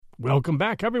Welcome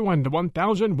back, everyone, to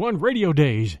 1001 Radio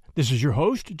Days. This is your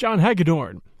host, John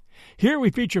Hagedorn. Here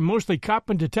we feature mostly cop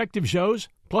and detective shows,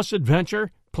 plus adventure,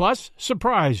 plus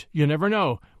surprise. You never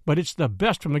know, but it's the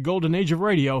best from the golden age of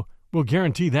radio. We'll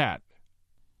guarantee that.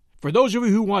 For those of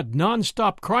you who want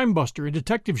non-stop crime buster and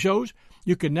detective shows,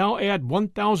 you can now add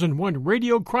 1001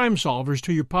 Radio Crime Solvers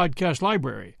to your podcast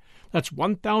library. That's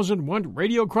 1001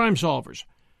 Radio Crime Solvers.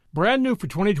 Brand new for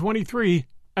 2023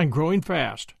 and growing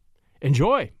fast.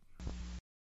 Enjoy.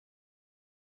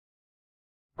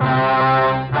 The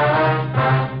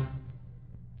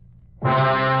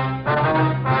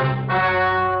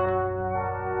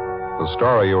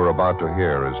story you are about to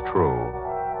hear is true.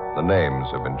 The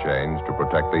names have been changed to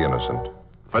protect the innocent.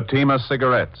 Fatima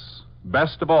Cigarettes,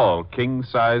 best of all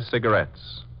king-size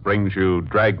cigarettes, brings you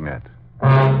Dragnet.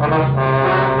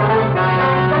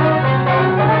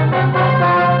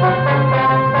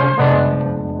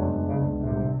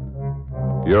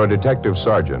 You're a detective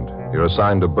sergeant. You're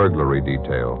assigned to burglary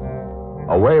detail.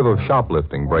 A wave of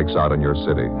shoplifting breaks out in your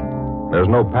city. There's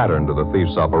no pattern to the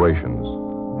thief's operations.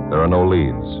 There are no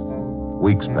leads.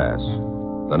 Weeks pass.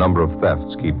 The number of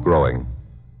thefts keep growing.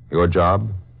 Your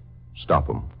job? Stop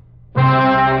them.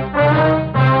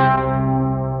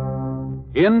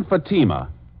 In Fatima,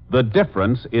 the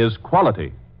difference is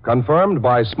quality. Confirmed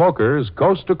by smokers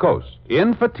coast to coast.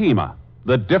 In Fatima,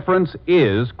 the difference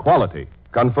is quality.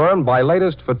 Confirmed by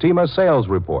latest Fatima sales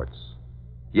reports.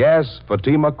 Yes,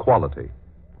 Fatima quality.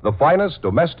 The finest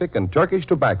domestic and Turkish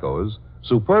tobaccos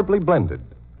superbly blended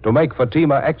to make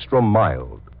Fatima extra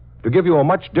mild, to give you a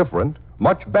much different,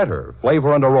 much better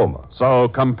flavor and aroma. So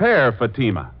compare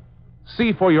Fatima.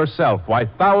 See for yourself why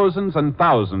thousands and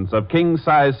thousands of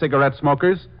king-size cigarette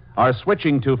smokers are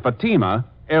switching to Fatima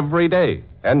every day.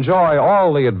 Enjoy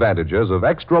all the advantages of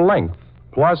extra length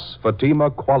plus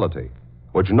Fatima quality,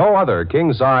 which no other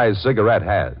king-size cigarette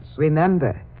has.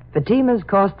 Remember, Fatimas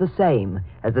cost the same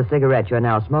as the cigarette you're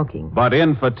now smoking. But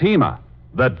in Fatima,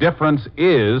 the difference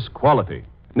is quality.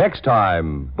 Next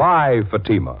time, buy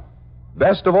Fatima.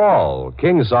 Best of all,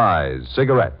 king-size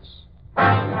cigarettes.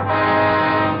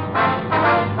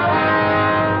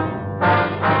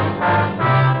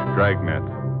 Dragnet,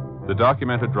 the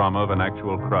documented drama of an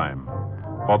actual crime.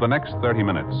 For the next 30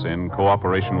 minutes, in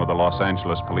cooperation with the Los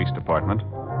Angeles Police Department,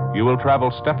 you will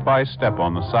travel step by step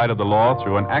on the side of the law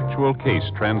through an actual case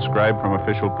transcribed from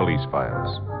official police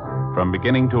files. From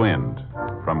beginning to end,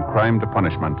 from crime to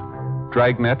punishment,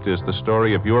 Dragnet is the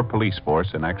story of your police force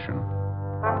in action.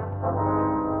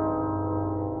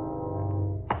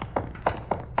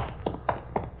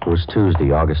 It was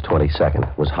Tuesday, August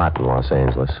 22nd. It was hot in Los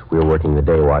Angeles. We were working the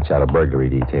day watch out of burglary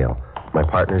detail. My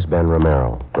partner's Ben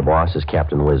Romero. The boss is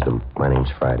Captain Wisdom. My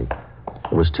name's Friday.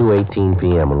 It was 2:18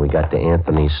 p.m. when we got to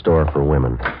Anthony's Store for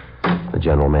Women, the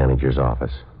general manager's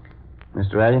office.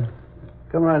 Mr. Elliott?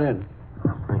 Come right in.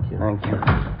 Thank you. Thank you.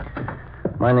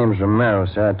 My name's Romero,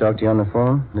 sir. I talked to you on the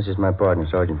phone. This is my partner,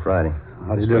 Sergeant Friday.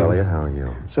 How do you Mr. do? Elliott, how are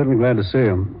you? Certainly glad to see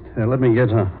you. Let me get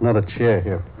another chair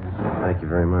here. Thank you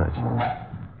very much.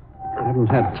 I haven't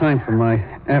had time for my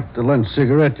after-lunch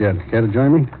cigarette yet. Care to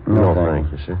join me? No, thank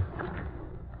you, sir.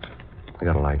 I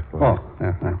got a light for you. Oh,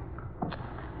 yeah.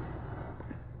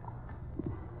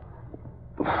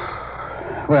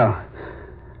 Well,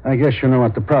 I guess you know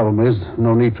what the problem is.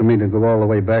 No need for me to go all the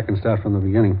way back and start from the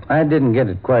beginning. I didn't get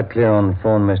it quite clear on the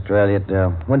phone, Mr. Elliott.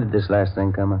 When did this last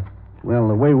thing come up? Well,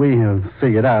 the way we have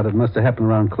figured out, it must have happened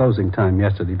around closing time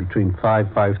yesterday, between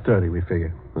 5:30, we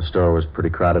figure. The store was pretty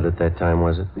crowded at that time,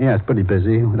 was it? Yeah, it's pretty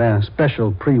busy. We had a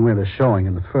special pre-winter showing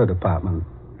in the fur department.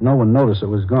 No one noticed it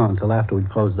was gone until after we'd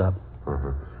closed up.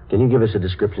 Uh-huh. Can you give us a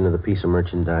description of the piece of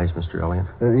merchandise, Mr. Elliott?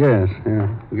 Yes, yeah.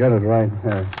 You got it right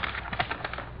here.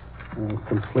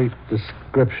 Complete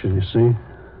description, you see.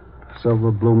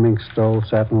 Silver blue mink stole,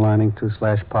 satin lining, 2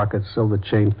 slash pockets, silver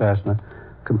chain fastener.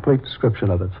 Complete description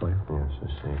of it for you. Yes, I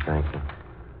see. Thank you.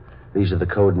 These are the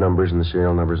code numbers and the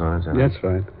serial numbers on it, is that right? That's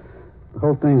right. The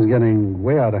whole thing's getting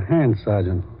way out of hand,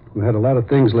 Sergeant. We had a lot of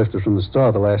things lifted from the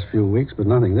store the last few weeks, but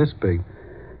nothing this big.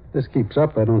 If this keeps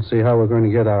up, I don't see how we're going to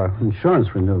get our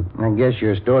insurance renewed. I guess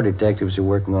your store detectives are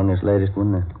working on this latest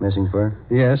one, the missing fur?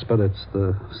 Yes, but it's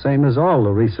the same as all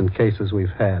the recent cases we've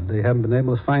had. They haven't been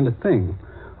able to find a thing.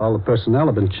 All the personnel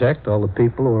have been checked, all the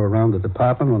people who were around the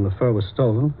department when the fur was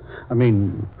stolen. I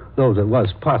mean, those it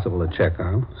was possible to check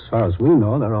on. As far as we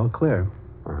know, they're all clear.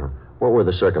 Uh-huh. What were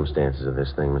the circumstances of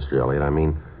this thing, Mr. Elliott? I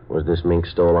mean, was this mink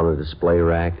stole on a display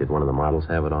rack? Did one of the models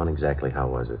have it on? Exactly how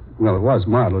was it? Well, it was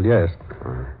modeled, yes.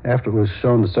 Uh-huh. After it was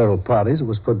shown to several parties, it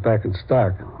was put back in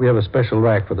stock. We have a special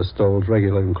rack for the stoles,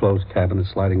 regular enclosed cabinets,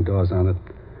 sliding doors on it.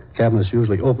 Cabinets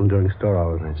usually open during store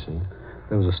hours. I see.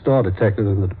 There was a store detective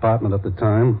in the department at the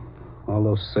time. All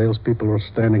those salespeople were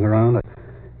standing around. I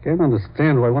can't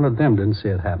understand why one of them didn't see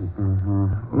it happen.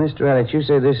 Mm-hmm. Mr. Elliott, you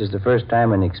say this is the first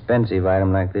time an expensive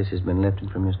item like this has been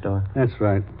lifted from your store? That's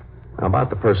right. How about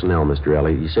the personnel, Mr.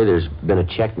 Elliott? You say there's been a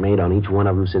check made on each one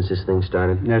of them since this thing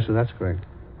started? Yes, sir, that's correct.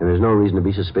 And there's no reason to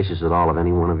be suspicious at all of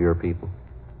any one of your people?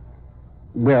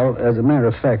 Well, as a matter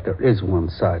of fact, there is one,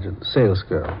 Sergeant, sales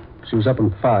girl. She was up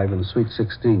in 5 in the Suite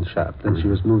 16 shop. Then she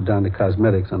was moved down to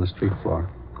cosmetics on the street floor.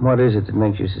 What is it that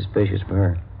makes you suspicious for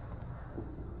her?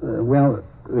 Well,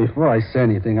 before I say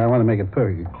anything, I want to make it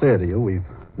perfectly clear to you. We've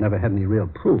never had any real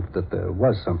proof that there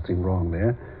was something wrong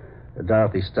there.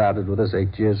 Dorothy started with us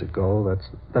 8 years ago.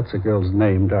 That's the girl's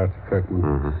name, Dorothy Kirkman.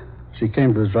 Mm-hmm. She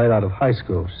came to us right out of high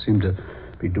school. She seemed to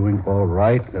be doing all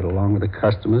right, got along with the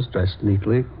customers, dressed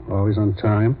neatly, always on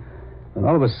time. And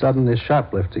all of a sudden, this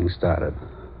shoplifting started.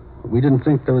 We didn't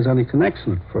think there was any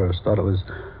connection at first. Thought it was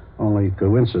only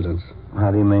coincidence. How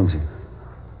do you mean, sir?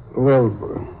 Well,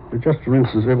 just for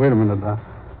instance, wait a minute.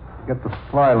 Get the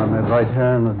file on that right here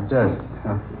on the desk.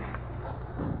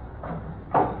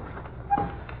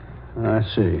 I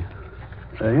see.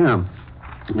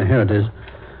 Here it is.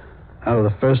 Out of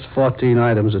the first 14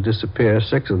 items that disappeared,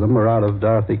 6 of them were out of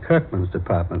Dorothy Kirkman's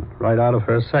department, right out of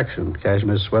her section.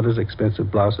 Cashmere sweaters, expensive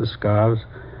blouses, scarves.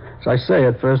 As I say,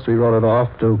 at first we wrote it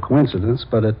off to coincidence,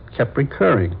 but it kept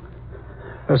recurring.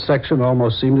 Her section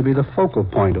almost seemed to be the focal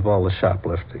point of all the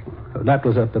shoplifting. That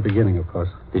was at the beginning, of course.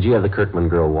 Did you have the Kirkman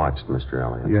girl watched, Mr.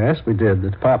 Elliott? Yes, we did. The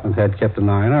department head kept an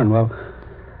eye on her, and, well,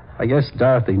 I guess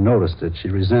Dorothy noticed it. She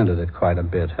resented it quite a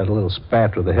bit, had a little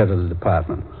spat with the head of the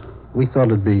department. We thought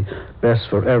it'd be best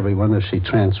for everyone if she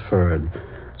transferred.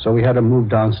 So we had her move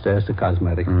downstairs to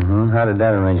cosmetics. Mm-hmm. How did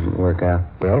that arrangement work out?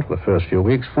 Well, for the first few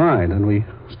weeks, fine. And we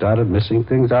started missing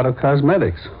things out of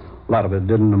cosmetics. A lot of it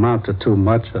didn't amount to too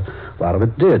much. A lot of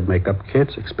it did. Makeup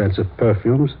kits, expensive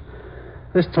perfumes.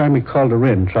 This time we called her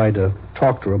in, tried to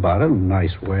talk to her about it in a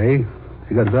nice way.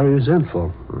 She got very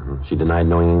resentful. Mm-hmm. She denied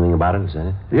knowing anything about it, is that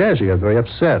it? Yeah, she got very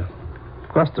upset. Of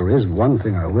course, there is one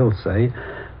thing I will say.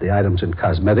 The items in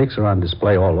cosmetics are on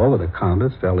display all over the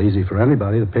counters. It's fairly easy for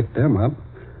anybody to pick them up.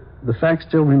 The fact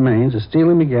still remains that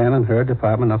stealing began in her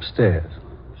department upstairs.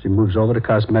 She moves over to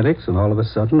cosmetics, and all of a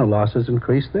sudden the losses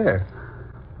increase there.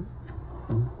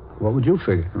 What would you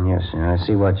figure? Yes, sir. I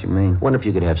see what you mean. Wonder if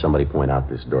you could have somebody point out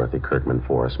this Dorothy Kirkman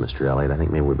for us, Mr. Elliott. I think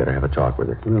maybe we better have a talk with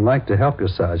her. I'd like to help you,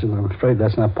 Sergeant. I'm afraid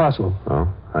that's not possible.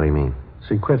 Oh? How do you mean?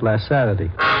 She quit last Saturday.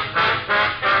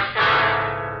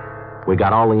 We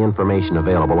got all the information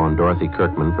available on Dorothy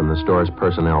Kirkman from the store's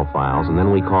personnel files, and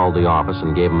then we called the office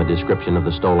and gave them a description of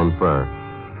the stolen fur.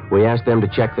 We asked them to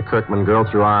check the Kirkman girl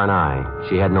through R&I.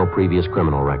 She had no previous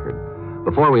criminal record.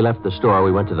 Before we left the store,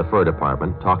 we went to the fur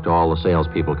department, talked to all the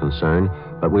salespeople concerned,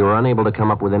 but we were unable to come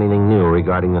up with anything new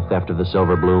regarding the theft of the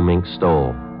silver blue mink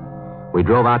stole. We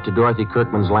drove out to Dorothy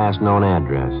Kirkman's last known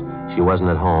address. She wasn't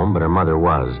at home, but her mother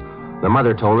was. The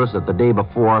mother told us that the day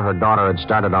before, her daughter had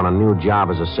started on a new job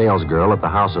as a salesgirl at the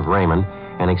House of Raymond,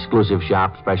 an exclusive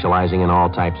shop specializing in all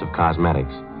types of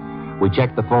cosmetics. We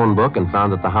checked the phone book and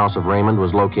found that the House of Raymond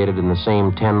was located in the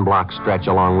same 10-block stretch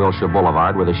along Wilshire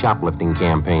Boulevard where the shoplifting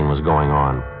campaign was going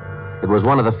on. It was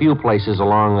one of the few places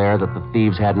along there that the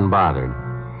thieves hadn't bothered.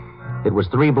 It was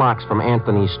 3 blocks from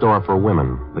Anthony's store for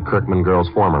women, the Kirkman girl's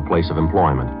former place of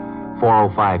employment.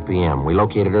 4:05 p.m. We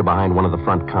located her behind one of the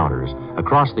front counters.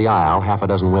 Across the aisle,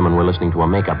 6 women were listening to a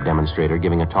makeup demonstrator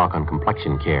giving a talk on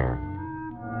complexion care.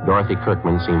 Dorothy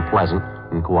Kirkman seemed pleasant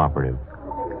and cooperative.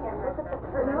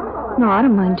 No, I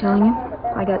don't mind telling you.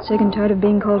 I got sick and tired of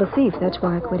being called a thief. That's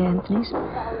why I quit Anthony's.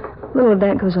 A little of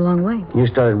that goes a long way. You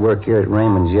started work here at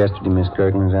Raymond's yesterday, Miss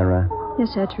Kirkman, is that right?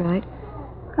 Yes, that's right.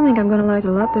 I think I'm going to like it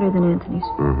a lot better than Anthony's.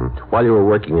 Mm-hmm. While you were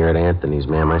working there at Anthony's,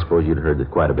 ma'am, I suppose you'd heard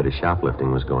that quite a bit of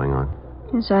shoplifting was going on.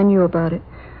 Yes, I knew about it.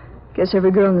 Guess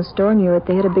every girl in the store knew it.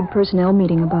 They had a big personnel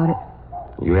meeting about it.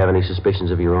 You have any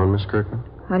suspicions of your own, Miss Kirkman?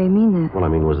 How do you mean that? Well, I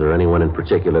mean, was there anyone in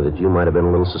particular that you might have been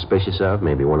a little suspicious of?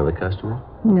 Maybe one of the customers?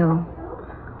 No.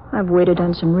 I've waited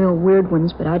on some real weird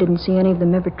ones, but I didn't see any of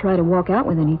them ever try to walk out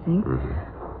with anything.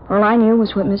 Mm-hmm. All I knew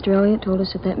was what Mr. Elliott told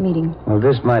us at that meeting. Well,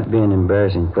 this might be an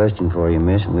embarrassing question for you,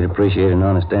 miss, and we'd appreciate an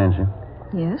honest answer.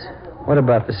 Yes? What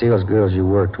about the sales girls you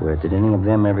worked with? Did any of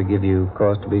them ever give you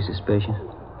cause to be suspicious?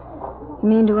 You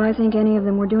mean, do I think any of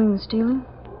them were doing the stealing?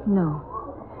 No.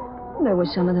 There were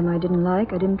some of them I didn't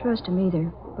like. I didn't trust them either.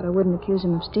 But I wouldn't accuse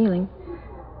them of stealing.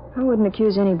 I wouldn't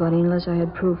accuse anybody unless I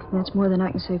had proof. That's more than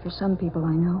I can say for some people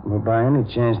I know. Well, by any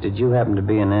chance, did you happen to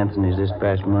be in Anthony's this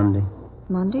past Monday?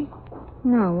 Monday?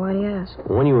 No, why do you ask?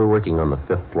 When you were working on the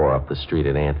 5th floor up the street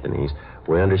at Anthony's,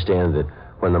 we understand that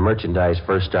When the merchandise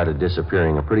first started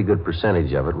disappearing, a pretty good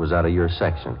percentage of it was out of your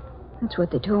section. That's what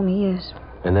they told me, yes.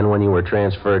 And then when you were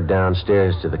transferred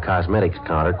downstairs to the cosmetics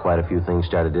counter, quite a few things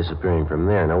started disappearing from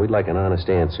there. Now, we'd like an honest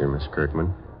answer, Miss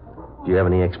Kirkman. Do you have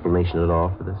any explanation at all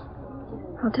for this?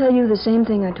 I'll tell you the same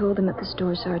thing I told them at the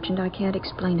store, Sergeant. I can't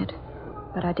explain it.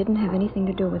 But I didn't have anything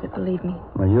to do with it, believe me.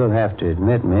 Well, you'll have to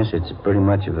admit, miss, it's pretty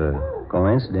much of a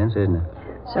coincidence, isn't it?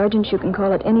 Sergeant, you can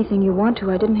call it anything you want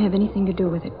to. I didn't have anything to do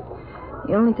with it.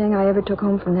 The only thing I ever took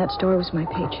home from that store was my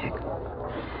paycheck.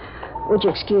 Would you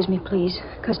excuse me, please?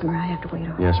 Customer I have to wait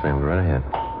on. Yes, ma'am. Go right ahead.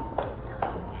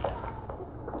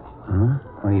 Huh?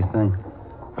 What do you think?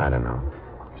 I don't know.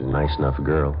 She's a nice enough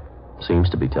girl. Seems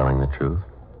to be telling the truth.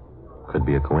 Could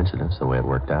be a coincidence, the way it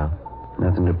worked out.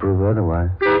 Nothing to prove otherwise.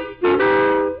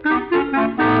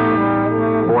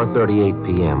 4:38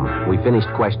 p.m. We finished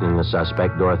questioning the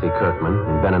suspect, Dorothy Kirkman,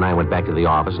 and Ben and I went back to the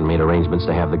office and made arrangements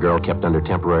to have the girl kept under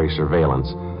temporary surveillance.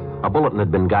 A bulletin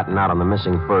had been gotten out on the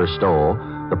missing fur stole,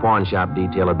 the pawn shop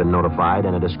detail had been notified,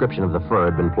 and a description of the fur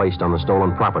had been placed on the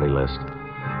stolen property list.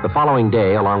 The following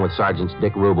day, along with Sergeants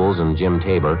Dick Rubles and Jim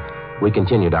Tabor, we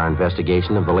continued our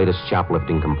investigation of the latest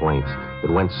shoplifting complaints.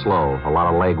 It went slow, a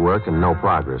lot of legwork, and no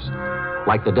progress.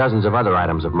 Like the dozens of other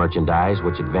items of merchandise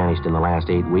which had vanished in the last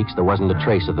 8 weeks, there wasn't a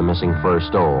trace of the missing fur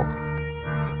stole.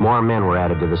 More men were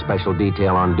added to the special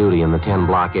detail on duty in the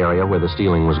 10-block area where the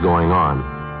stealing was going on.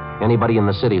 Anybody in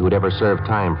the city who'd ever served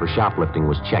time for shoplifting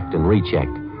was checked and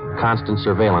rechecked. Constant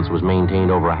surveillance was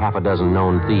maintained over a half a dozen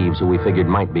known thieves who we figured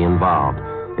might be involved.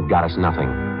 It got us nothing.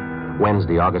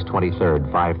 Wednesday, August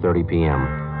 23rd, 5:30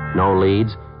 p.m. No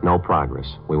leads, no progress.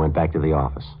 We went back to the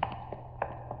office.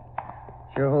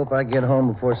 Sure hope I get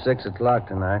home before 6 o'clock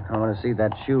tonight. I want to see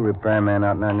that shoe repairman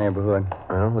out in our neighborhood.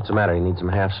 Well, what's the matter? You need some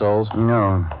half-soles?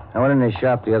 No. I went in his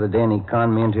shop the other day and he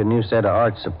conned me into a new set of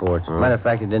arch supports. Matter of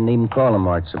fact, he didn't even call them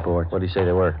arch supports. What did he say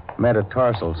they were?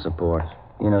 Metatarsal supports.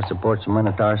 You know, supports from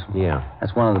metatarsal? Yeah.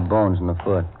 That's one of the bones in the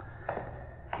foot.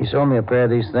 He sold me a pair of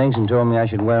these things and told me I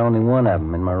should wear only one of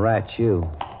them in my right shoe.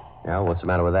 Yeah, what's the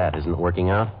matter with that? Isn't it working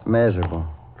out? Miserable.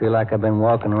 Feel like I've been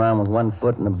walking around with one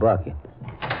foot in a bucket.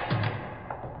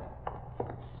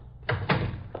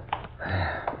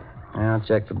 I'll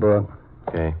check the book.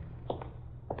 Okay.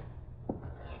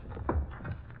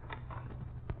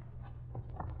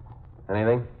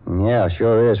 Anything? Yeah,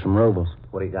 sure is, from Robles.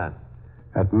 What do you got?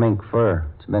 That mink fur.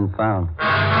 It's been found.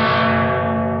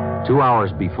 2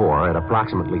 hours before, at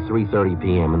approximately 3:30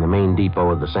 p.m. in the main depot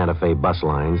of the Santa Fe bus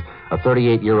lines, a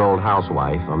 38-year-old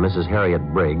housewife, a Mrs. Harriet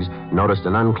Briggs, noticed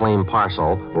an unclaimed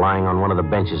parcel lying on one of the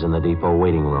benches in the depot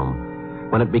waiting room.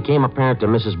 When it became apparent to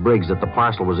Mrs. Briggs that the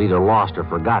parcel was either lost or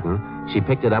forgotten, she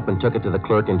picked it up and took it to the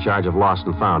clerk in charge of lost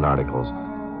and found articles.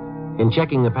 In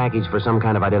checking the package for some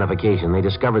kind of identification, they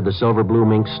discovered the silver blue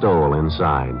mink stole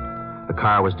inside. The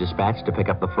car was dispatched to pick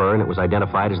up the fur, and it was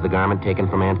identified as the garment taken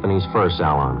from Anthony's fur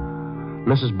salon.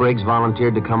 Mrs. Briggs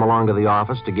volunteered to come along to the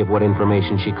office to give what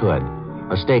information she could.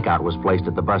 A stakeout was placed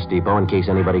at the bus depot in case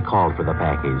anybody called for the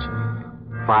package.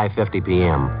 5:50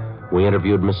 p.m. We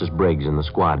interviewed Mrs. Briggs in the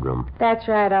squad room. That's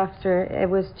right, officer. It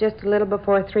was just a little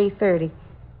before 3:30.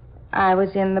 I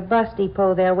was in the bus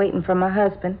depot there waiting for my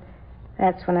husband.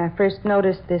 That's when I first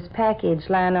noticed this package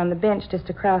lying on the bench just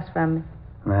across from me.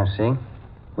 I see.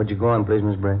 Would you go on, please,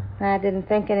 Miss Briggs? I didn't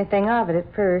think anything of it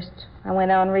at first. I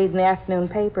went on reading the afternoon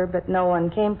paper, but no one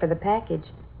came for the package.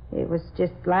 It was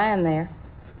just lying there.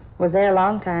 Was there a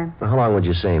long time. Well, how long would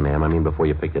you say, ma'am? I mean, before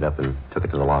you picked it up and took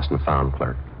it to the lost and found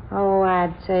clerk? Oh,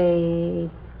 I'd say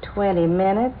 20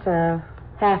 minutes,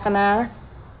 half an hour.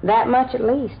 That much at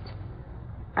least.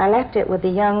 I left it with the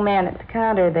young man at the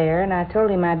counter there, and I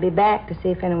told him I'd be back to see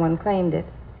if anyone claimed it.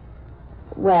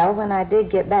 Well, when I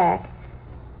did get back,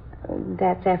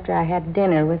 that's after I had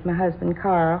dinner with my husband,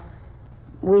 Carl,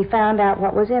 we found out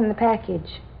what was in the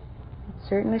package. It's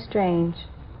certainly strange.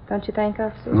 Don't you think,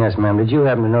 officer? Yes, ma'am. Did you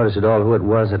happen to notice at all who it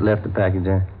was that left the package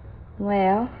there?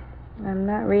 Well, I'm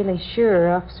not really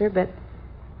sure, officer, but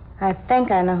I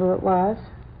think I know who it was.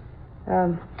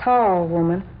 A tall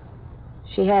woman.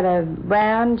 She had a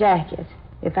brown jacket,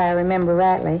 if I remember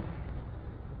rightly.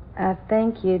 I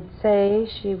think you'd say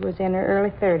she was in her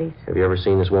early 30s. Have you ever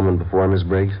seen this woman before, Miss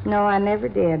Briggs? No, I never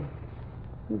did.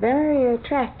 Very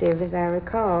attractive, as I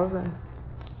recall.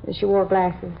 She wore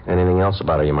glasses. Anything else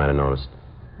about her you might have noticed?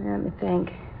 Let me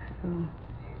think.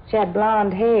 She had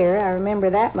blonde hair. I remember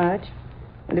that much.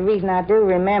 And the reason I do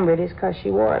remember it is because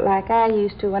she wore it like I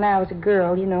used to when I was a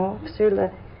girl, you know, sort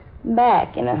of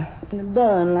back in a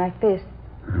bun like this.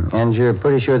 And you're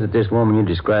pretty sure that this woman you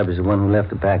described is the one who left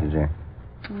the package there?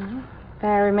 If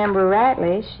I remember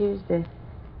rightly, she's the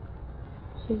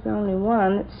only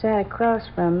one that sat across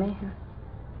from me.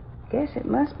 Guess it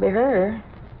must be her.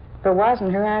 If it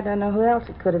wasn't her, I don't know who else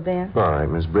it could have been. All right,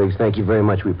 Miss Briggs, thank you very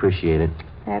much. We appreciate it.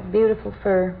 That beautiful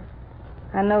fur.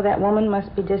 I know that woman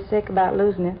must be just sick about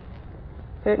losing it.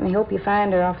 Certainly hope you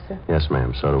find her, officer. Yes,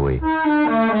 ma'am, so do we.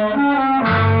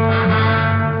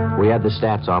 We had the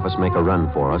stats office make a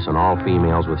run for us on all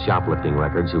females with shoplifting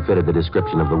records who fitted the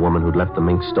description of the woman who'd left the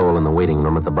mink stole in the waiting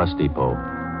room at the bus depot.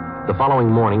 The following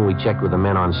morning, we checked with the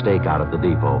men on stakeout at the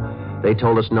depot. They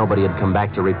told us nobody had come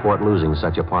back to report losing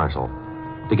such a parcel.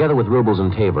 Together with Rubles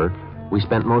and Tabor, we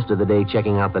spent most of the day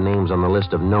checking out the names on the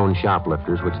list of known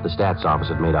shoplifters which the stats office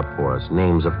had made up for us.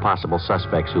 Names of possible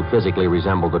suspects who physically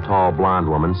resembled the tall blonde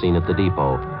woman seen at the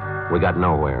depot. We got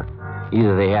nowhere.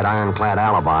 Either they had ironclad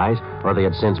alibis or they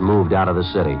had since moved out of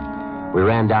the city. We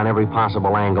ran down every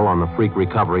possible angle on the freak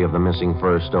recovery of the missing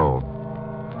fur stole.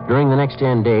 During the next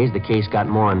 10 days, the case got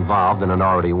more involved than it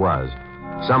already was.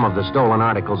 Some of the stolen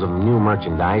articles of new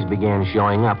merchandise began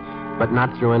showing up, but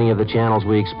not through any of the channels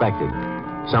we expected.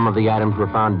 Some of the items were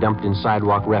found dumped in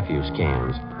sidewalk refuse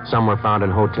cans. Some were found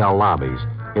in hotel lobbies,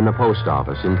 in the post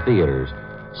office, in theaters.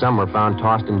 Some were found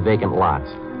tossed in vacant lots.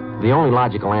 The only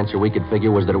logical answer we could figure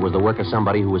was that it was the work of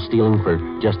somebody who was stealing for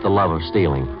just the love of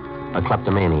stealing. A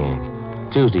kleptomaniac.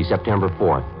 Tuesday, September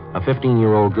 4th, a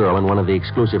 15-year-old girl in one of the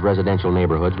exclusive residential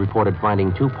neighborhoods reported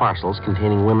finding 2 parcels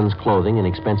containing women's clothing and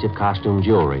expensive costume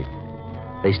jewelry.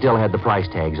 They still had the price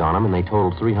tags on them, and they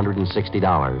totaled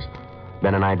 $360.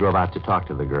 Ben and I drove out to talk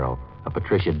to the girl, a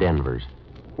Patricia Denvers.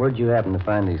 Where'd you happen to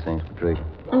find these things, Patricia?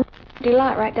 Empty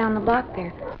lot right down the block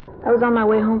there. I was on my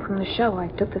way home from the show. I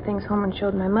took the things home and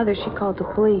showed my mother. She called the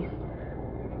police.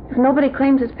 If nobody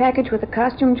claims this package with the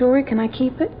costume jewelry, can I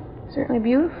keep it? Certainly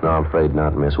beautiful. No, I'm afraid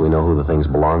not, miss. We know who the things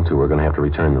belong to. We're going to have to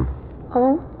return them.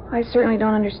 Oh, I certainly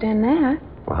don't understand that.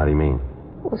 Well, how do you mean?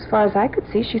 Well, as far as I could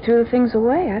see, she threw the things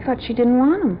away. I thought she didn't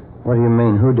want them. What do you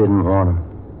mean, who didn't want them?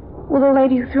 Well, the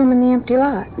lady who threw them in the empty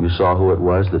lot. You saw who it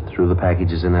was that threw the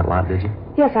packages in that lot, did you?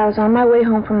 Yes, I was on my way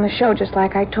home from the show, just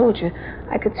like I told you.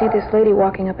 I could see this lady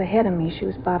walking up ahead of me. She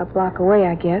was about a block away,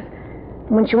 I guess.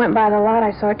 When she went by the lot,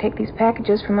 I saw her take these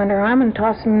packages from under her arm and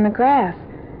toss them in the grass.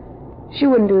 She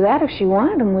wouldn't do that if she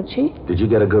wanted them, would she? Did you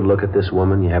get a good look at this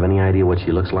woman? You have any idea what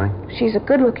she looks like? She's a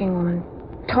good-looking woman.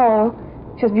 Tall.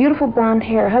 She has beautiful blonde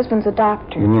hair. Her husband's a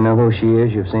doctor. And you know who she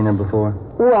is? You've seen her before?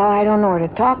 Well, I don't know her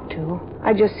to talk to.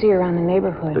 I just see her around the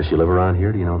neighborhood. Does she live around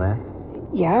here? Do you know that?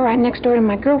 Yeah, right next door to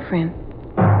my girlfriend.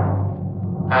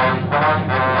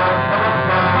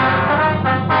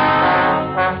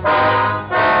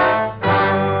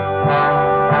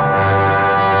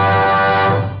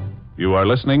 You are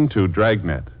listening to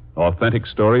Dragnet, authentic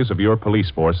stories of your police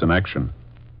force in action.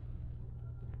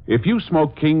 If you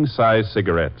smoke king-size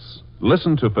cigarettes,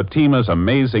 listen to Fatima's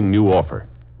amazing new offer.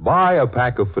 Buy a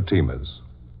pack of Fatimas.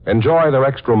 Enjoy their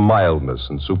extra mildness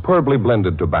and superbly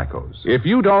blended tobaccos. If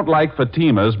you don't like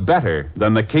Fatima's better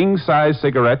than the king-size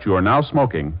cigarette you are now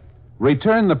smoking,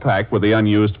 return the pack with the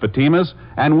unused Fatimas,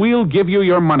 and we'll give you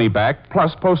your money back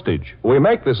plus postage. We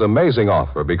make this amazing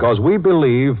offer because we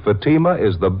believe Fatima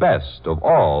is the best of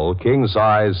all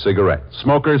king-size cigarettes.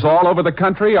 Smokers all over the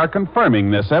country are confirming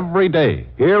this every day.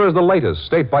 Here is the latest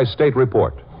state-by-state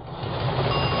report.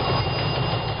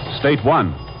 State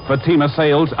 1, Fatima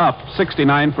sales up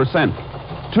 69%.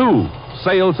 2,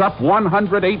 sales up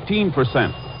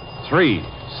 118%. 3,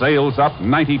 sales up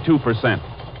 92%.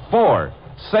 4,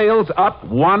 sales up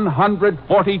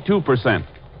 142%.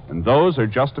 And those are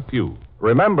just a few.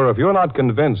 Remember, if you're not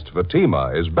convinced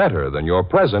Fatima is better than your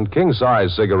present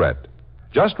king-size cigarette,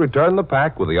 just return the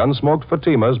pack with the unsmoked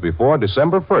Fatimas before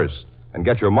December 1st and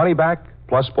get your money back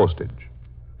plus postage.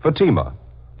 Fatima,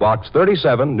 Box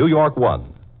 37, New York 1.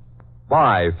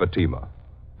 Buy Fatima.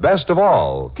 Best of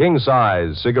all,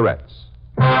 king-size cigarettes.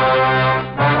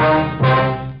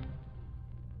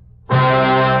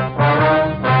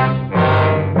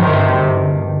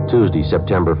 Tuesday,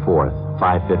 September 4th,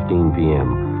 5:15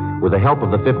 p.m. With the help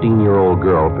of the 15-year-old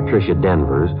girl, Patricia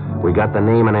Denvers, we got the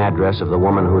name and address of the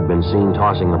woman who had been seen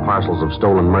tossing the parcels of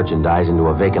stolen merchandise into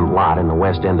a vacant lot in the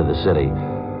west end of the city.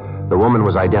 The woman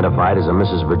was identified as a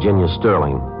Mrs. Virginia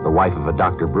Sterling, the wife of a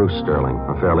Dr. Bruce Sterling,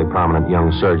 a fairly prominent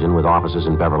young surgeon with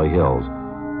offices in Beverly Hills.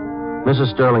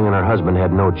 Mrs. Sterling and her husband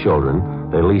had no children.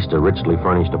 They leased a richly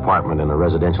furnished apartment in a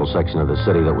residential section of the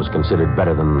city that was considered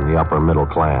better than the upper middle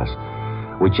class.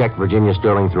 We checked Virginia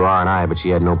Sterling through R&I, but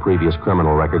she had no previous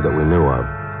criminal record that we knew of.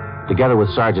 Together with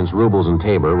Sergeants Rubles and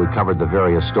Tabor, we covered the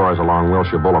various stores along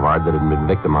Wilshire Boulevard that had been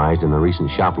victimized in the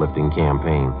recent shoplifting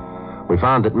campaign. We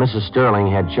found that Mrs.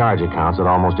 Sterling had charge accounts at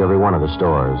almost every one of the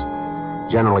stores.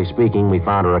 Generally speaking, we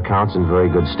found her accounts in very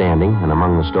good standing, and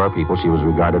among the store people, she was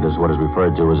regarded as what is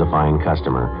referred to as a fine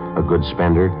customer. a good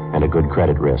spender, and a good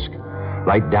credit risk.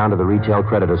 Right down to the Retail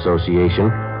Credit Association,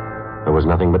 there was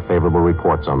nothing but favorable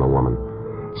reports on the woman.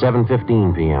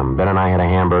 7:15 p.m., Ben and I had a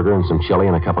hamburger and some chili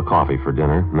and a cup of coffee for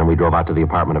dinner, and then we drove out to the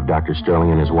apartment of Dr.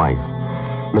 Sterling and his wife.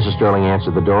 Mrs. Sterling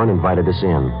answered the door and invited us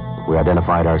in. We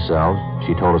identified ourselves.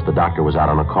 She told us the doctor was out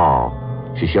on a call.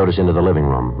 She showed us into the living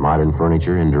room. Modern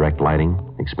furniture, indirect lighting,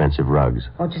 expensive rugs.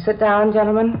 Won't you sit down,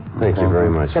 gentlemen? Thank you very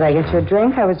much. Should I get you a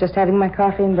drink? I was just having my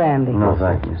coffee and brandy. No,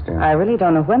 thank you, Sterling. I really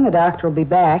don't know when the doctor will be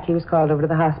back. He was called over to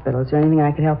the hospital. Is there anything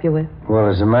I could help you with? Well,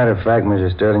 as a matter of fact,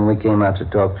 Mrs. Sterling, we came out to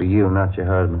talk to you, not your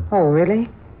husband. Oh, really?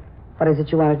 What is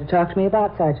it you wanted to talk to me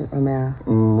about, Sergeant Romero?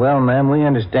 Well, ma'am, we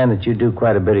understand that you do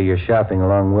quite a bit of your shopping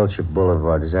along Wilshire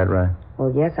Boulevard. Is that right?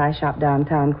 Well, yes, I shop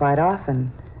downtown quite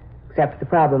often. Except for the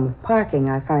problem of parking,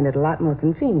 I find it a lot more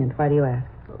convenient. Why do you ask?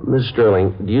 Miss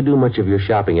Sterling, do you do much of your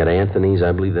shopping at Anthony's?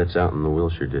 I believe that's out in the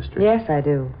Wilshire district. Yes, I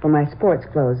do. For my sports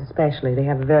clothes, especially. They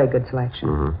have a very good selection.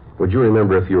 Mm-hmm. Would you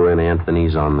remember if you were in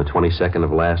Anthony's on the 22nd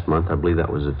of last month? I believe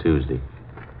that was a Tuesday.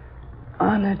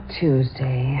 On a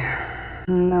Tuesday.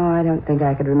 No, I don't think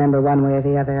I could remember one way or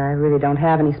the other. I really don't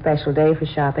have any special day for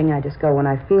shopping. I just go when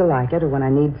I feel like it or when I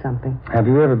need something. Have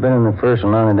you ever been in the first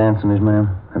salon at Anthony's,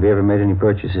 ma'am? Have you ever made any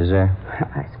purchases there?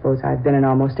 I suppose I've been in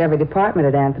almost every department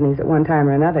at Anthony's at one time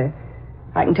or another.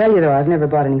 I can tell you, though, I've never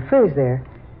bought any furs there.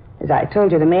 As I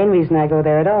told you, the main reason I go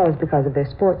there at all is because of their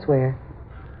sportswear.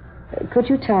 Could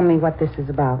you tell me what this is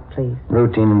about, please?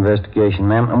 Routine investigation,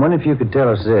 ma'am. I wonder if you could tell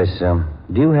us this.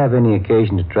 Do you have any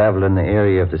occasion to travel in the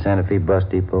area of the Santa Fe bus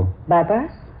depot? By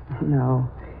bus? No.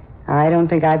 I don't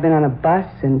think I've been on a bus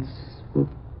since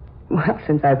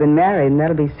I've been married, and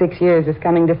that'll be 6 years this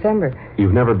coming December.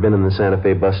 You've never been in the Santa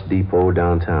Fe bus depot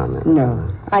downtown, then?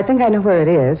 No. I think I know where it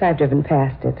is. I've driven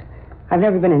past it. I've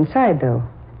never been inside, though.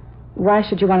 Why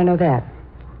should you want to know that?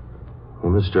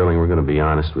 Well, Miss Sterling, we're going to be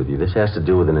honest with you. This has to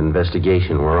do with an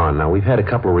investigation we're on. Now, we've had a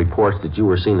couple of reports that you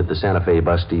were seen at the Santa Fe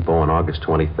bus depot on August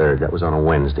 23rd. That was on a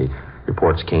Wednesday.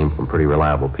 Reports came from pretty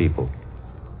reliable people.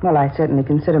 Well, I certainly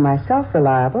consider myself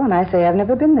reliable, and I say I've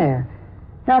never been there.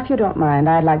 Now, if you don't mind,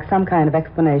 I'd like some kind of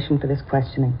explanation for this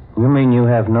questioning. You mean you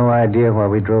have no idea why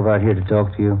we drove out here to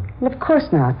talk to you? Well, of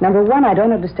course not. Number one, I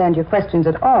don't understand your questions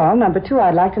at all. Number two,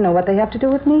 I'd like to know what they have to do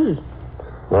with me.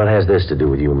 Well, it has this to do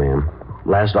with you, ma'am.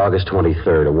 Last August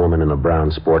 23rd, a woman in a brown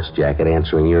sports jacket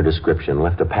answering your description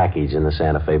left a package in the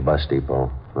Santa Fe bus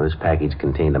depot. Well, this package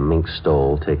contained a mink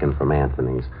stole taken from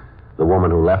Anthony's. The woman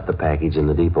who left the package in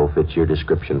the depot fits your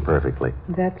description perfectly.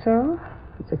 That's all?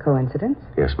 It's a coincidence?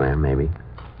 Yes, ma'am, maybe.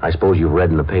 I suppose you've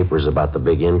read in the papers about the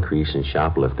big increase in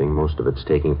shoplifting. Most of it's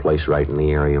taking place right in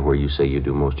the area where you say you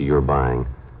do most of your buying.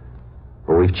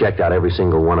 Well, we've checked out every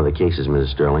single one of the cases,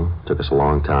 Mrs. Sterling. Took us a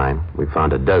long time. We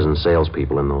found a dozen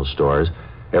salespeople in those stores.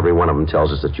 Every one of them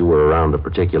tells us that you were around the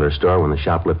particular store when the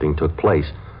shoplifting took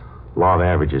place. Law of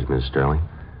averages, Mrs. Sterling.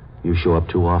 You show up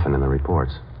too often in the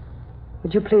reports.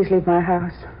 Would you please leave my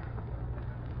house?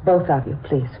 Both of you,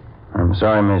 please. I'm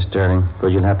sorry, Miss Sterling, but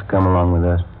you'll have to come along with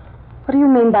us. What do you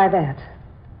mean by that?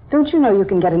 Don't you know you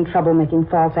can get in trouble making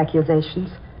false accusations?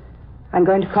 I'm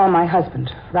going to call my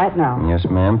husband right now. Yes,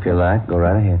 ma'am, if you like. Go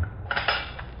right ahead.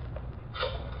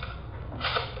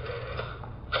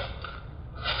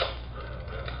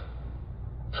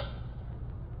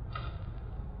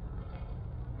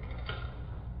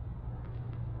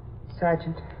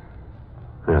 Sergeant.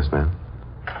 Yes, ma'am.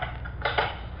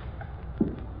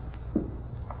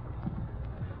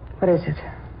 What is it?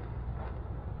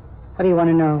 What do you want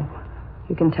to know?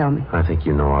 You can tell me. I think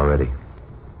you know already.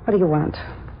 What do you want?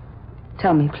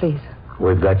 Tell me, please.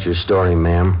 We've got your story,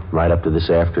 ma'am. Right up to this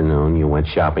afternoon. You went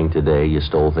shopping today. You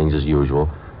stole things as usual.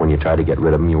 When you tried to get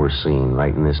rid of them, you were seen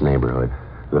right in this neighborhood.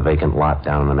 The vacant lot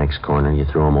down in the next corner, you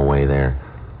threw them away there.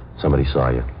 Somebody saw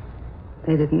you.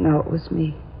 They didn't know it was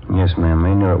me. Yes, ma'am.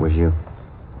 They knew it was you.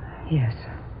 Yes.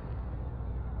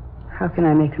 How can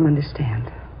I make them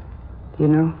understand? Do you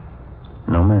know?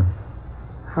 No, ma'am.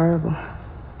 Horrible.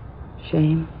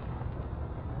 Shame.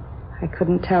 I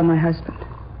couldn't tell my husband.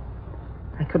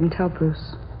 I couldn't tell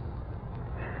Bruce.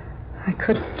 I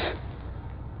couldn't.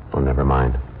 Well, never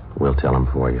mind. We'll tell him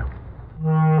for you.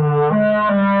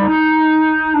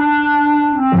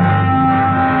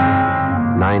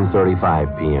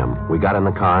 9:35 p.m. We got in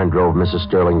the car and drove Mrs.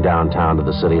 Sterling downtown to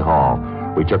the city hall.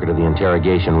 We took her to the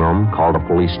interrogation room, called a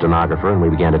police stenographer, and we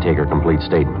began to take her complete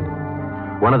statement.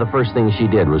 One of the first things she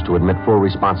did was to admit full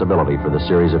responsibility for the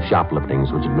series of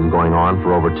shopliftings which had been going on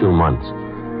for over 2 months.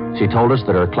 She told us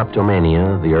that her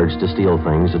kleptomania, the urge to steal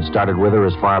things, had started with her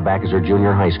as far back as her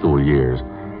junior high school years.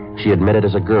 She admitted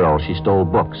as a girl she stole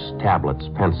books, tablets,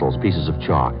 pencils, pieces of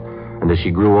chalk. And as she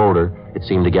grew older, it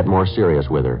seemed to get more serious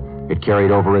with her. It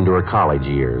carried over into her college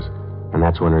years, and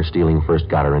that's when her stealing first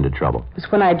got her into trouble. It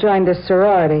was when I joined a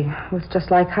sorority. It was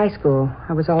just like high school.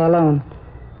 I was all alone.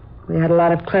 We had a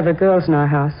lot of clever girls in our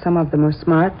house. Some of them were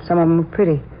smart, some of them were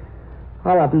pretty.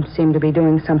 All of them seemed to be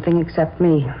doing something except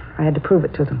me. I had to prove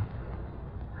it to them.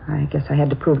 I guess I had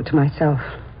to prove it to myself.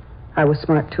 I was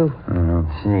smart, too.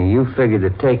 See, you figured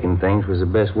that taking things was the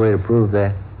best way to prove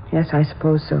that. Yes, I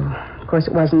suppose so. Of course,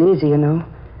 it wasn't easy, you know.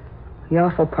 The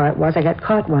awful part was I got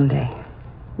caught one day.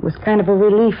 It was kind of a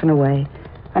relief in a way.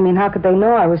 I mean, how could they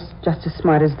know I was just as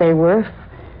smart as they were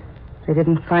if they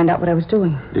didn't find out what I was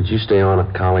doing? Did you stay on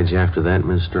at college after that,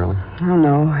 Miss Sterling? Oh,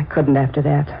 no, I couldn't after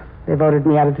that. They voted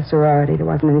me out of the sorority. There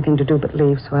wasn't anything to do but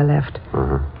leave, so I left.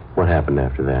 Uh-huh. What happened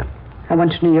after that? I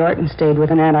went to New York and stayed with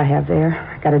an aunt I have there.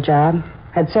 I got a job.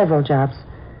 Had several jobs.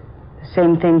 The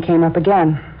same thing came up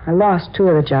again. I lost 2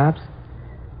 of the jobs.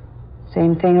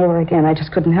 Same thing over again. I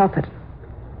just couldn't help it.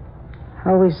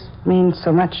 Always means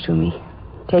so much to me.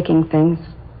 Taking things,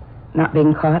 not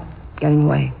being caught, getting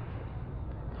away.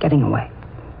 Getting away.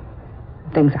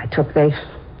 The things I took, they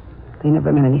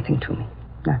never meant anything to me.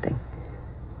 Nothing.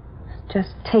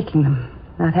 Just taking them,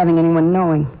 not having anyone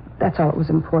knowing. That's all that was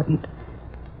important.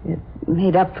 It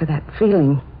made up for that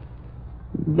feeling,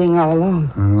 being all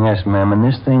alone. Yes, ma'am. And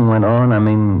this thing went on,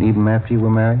 even after you were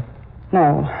married?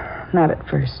 No, not at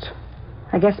first.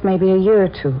 I guess maybe a year or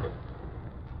 2.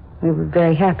 We were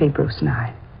very happy, Bruce and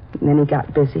I. And then he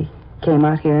got busy, came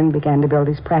out here and began to build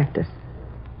his practice.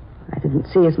 I didn't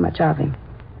see as much of him.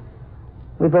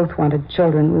 We both wanted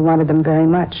children. We wanted them very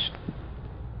much.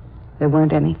 There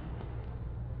weren't any.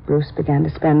 Bruce began to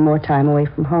spend more time away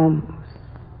from home.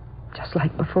 Just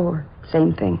like before.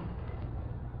 Same thing.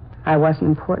 I wasn't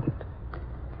important.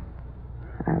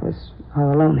 I was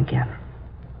all alone again.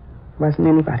 Wasn't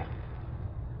anybody.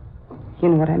 You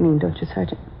know what I mean, don't you,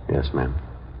 Sergeant? Yes, ma'am.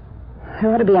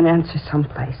 There ought to be an answer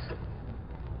someplace.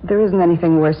 There isn't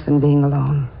anything worse than being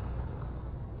alone.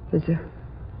 Is there?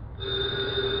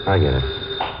 I get it.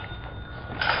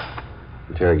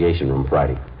 Interrogation room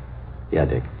Friday. Yeah,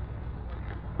 Dick.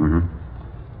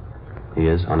 Mm-hmm. He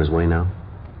is on his way now?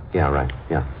 Yeah, right.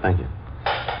 Yeah, thank you.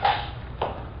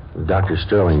 Dr.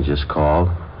 Sterling just called.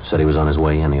 Said he was on his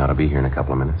way in. He ought to be here in a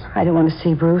couple of minutes. I don't want to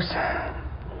see Bruce.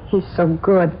 He's so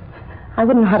good. I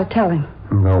wouldn't know how to tell him.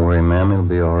 Don't worry, ma'am. He'll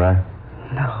be all right.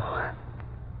 No.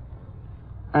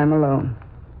 I'm alone.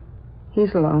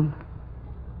 He's alone.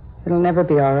 It'll never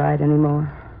be all right anymore.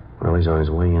 Well, he's on his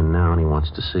way in now, and he wants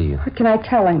to see you. What can I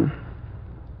tell him?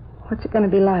 What's it going to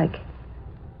be like?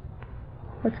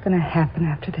 What's going to happen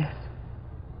after this?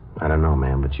 I don't know,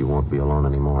 ma'am, but you won't be alone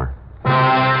anymore.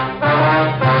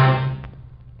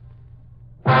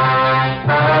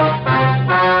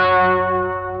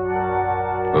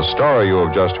 The story you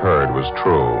have just heard was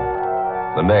true.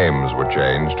 The names were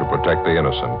changed to protect the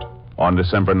innocent. On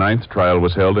December 9th, trial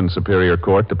was held in Superior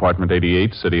Court, Department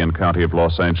 88, City and County of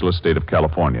Los Angeles, State of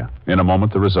California. In a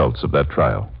moment, the results of that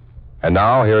trial. And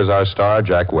now, here's our star,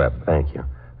 Jack Webb. Thank you.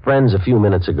 Friends, a few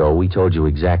minutes ago, we told you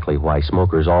exactly why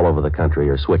smokers all over the country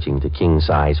are switching to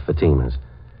king-size Fatimas.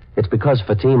 It's because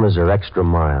Fatimas are extra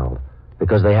mild,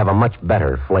 because they have a much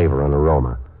better flavor and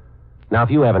aroma. Now, if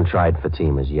you haven't tried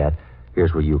Fatimas yet,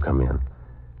 here's where you come in.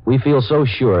 We feel so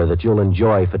sure that you'll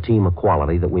enjoy Fatima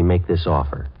quality that we make this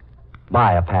offer.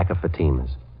 Buy a pack of Fatimas.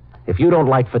 If you don't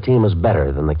like Fatimas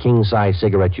better than the king-size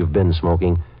cigarette you've been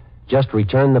smoking, just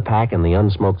return the pack and the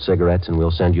unsmoked cigarettes and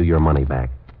we'll send you your money back,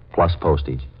 plus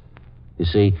postage. You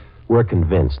see, we're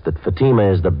convinced that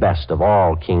Fatima is the best of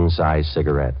all king-size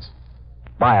cigarettes.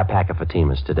 Buy a pack of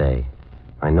Fatimas today.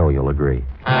 I know you'll agree.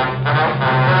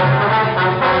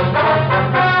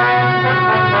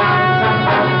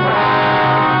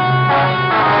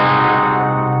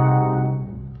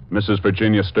 Mrs.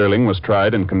 Virginia Sterling was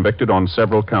tried and convicted on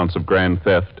several counts of grand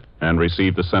theft and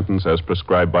received the sentence as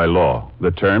prescribed by law, the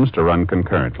terms to run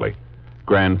concurrently.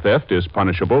 Grand theft is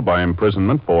punishable by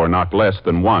imprisonment for not less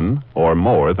than 1 or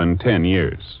more than 10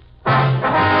 years.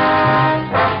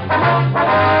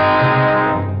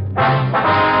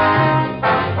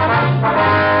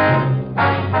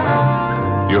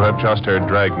 You have just heard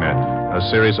Dragnet, a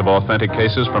series of authentic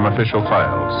cases from official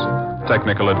files.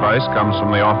 Technical advice comes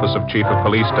from the Office of Chief of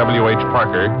Police W.H.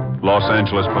 Parker, Los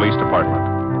Angeles Police Department.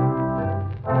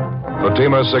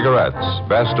 Fatima Cigarettes,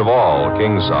 best of all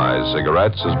king-size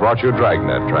cigarettes, has brought you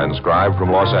Dragnet, transcribed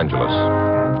from Los Angeles.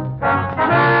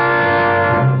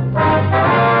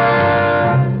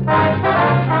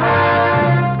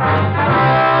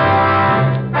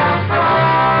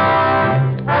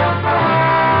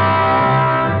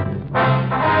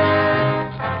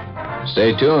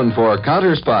 Stay tuned for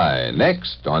Counter Spy,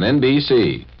 next on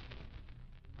NBC.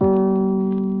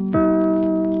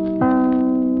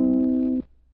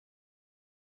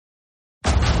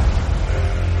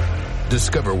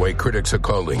 Discover why critics are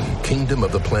calling Kingdom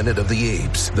of the Planet of the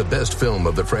Apes the best film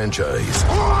of the franchise.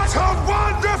 What a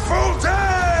wonderful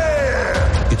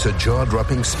day! It's a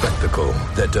jaw-dropping spectacle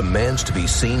that demands to be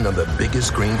seen on the biggest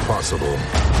screen possible.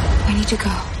 I need to go.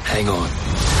 Hang on.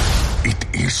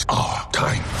 It is our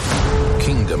time.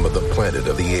 Kingdom of the Planet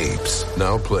of the Apes.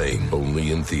 Now playing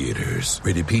only in theaters.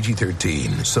 Rated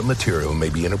PG-13. Some material may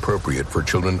be inappropriate for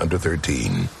children under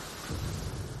 13.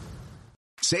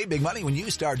 Save big money when you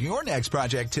start your next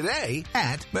project today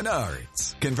at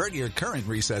Menards. Convert your current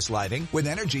recessed lighting with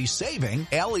energy-saving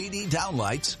LED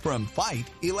downlights from Fight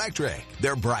Electric.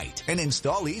 They're bright and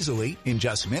install easily in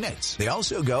just minutes. They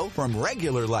also go from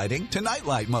regular lighting to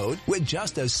nightlight mode with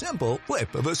just a simple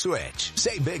flip of a switch.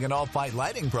 Save big on all Fight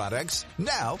lighting products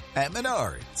now at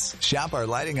Menards. Shop our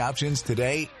lighting options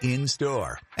today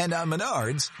in-store and on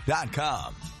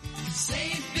Menards.com.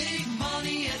 Save big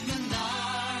money at Menards.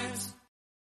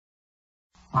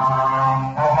 The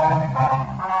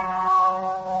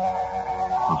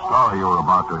story you're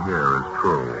about to hear is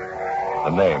true. The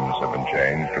names have been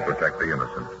changed to protect the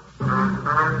innocent.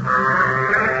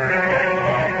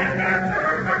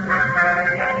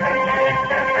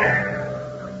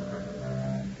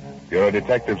 You're a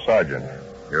detective sergeant.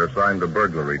 You're assigned to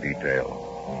burglary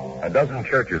detail. A dozen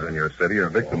churches in your city are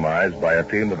victimized by a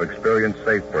team of experienced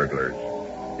safe burglars.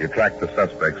 You track the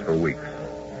suspects for weeks.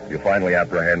 You finally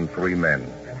apprehend 3 men.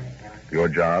 Your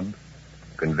job?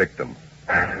 Convict them.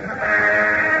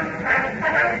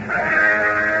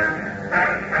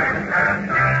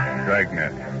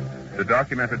 Dragnet, the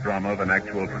documented drama of an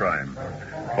actual crime.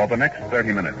 For the next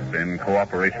 30 minutes, in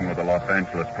cooperation with the Los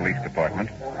Angeles Police Department,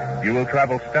 you will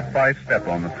travel step by step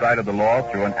on the side of the law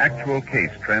through an actual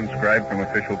case transcribed from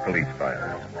official police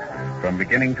files. From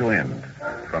beginning to end,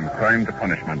 from crime to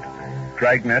punishment,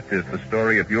 Dragnet is the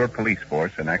story of your police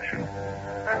force in action.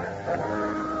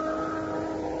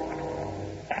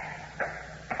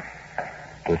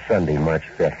 It was Sunday, March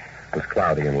 5th. It was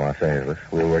cloudy in Los Angeles.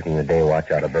 We were working the day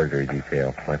watch out of burglary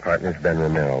detail. My partner's Ben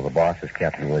Romero. The boss is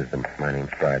Captain Wisdom. My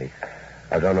name's Friday.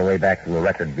 I was on the way back from the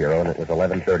record bureau, and it was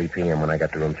 11:30 p.m. when I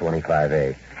got to room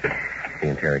 25A, the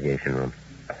interrogation room.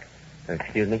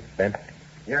 Excuse me, Ben?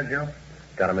 Yeah, Joe?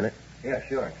 Got a minute? Yeah,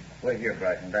 sure. Wait here,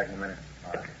 Bryson. Back in a minute.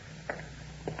 All right.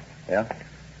 Yeah?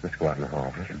 Let's go out in the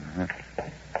hall. Mm-hmm.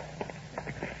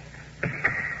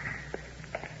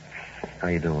 How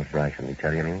you doing with Bryson? Did he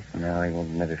tell you anything? No, he won't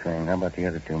admit a thing. How about the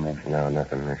other 2 men? No,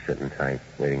 nothing. They're sitting tight,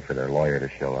 waiting for their lawyer to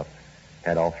show up.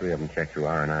 Had all 3 of them checked through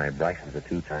R&I. Bryson's a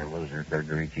 2-time loser,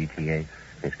 burglary, GTA.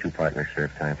 His 2 partners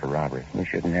served time for robbery. We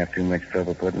shouldn't have too much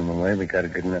trouble putting them away. We got a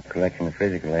good enough collection of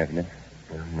physical evidence.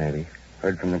 Well, maybe.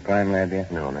 Heard from the crime lab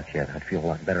yet? No, not yet. I'd feel a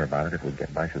lot better about it if we'd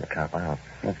get Bryson to cop out.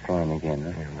 Let's try him again,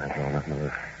 huh? Yeah, might as well. Nothing to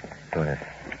lose. Go ahead.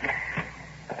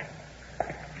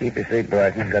 Keep your seat,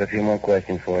 Bryson. Got a few more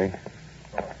questions for you.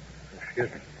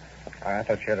 Excuse me. I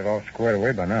thought you had it all squared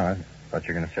away by now. I thought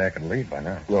you were going to say I could leave by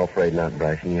now. No, afraid not,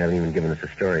 Bryson. You haven't even given us a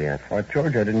story yet. Well, I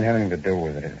told you I didn't have anything to do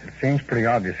with it. It seems pretty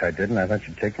obvious I did, and I thought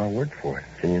you'd take my word for it.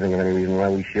 Can you think of any reason why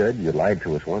we should? You lied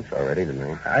to us once already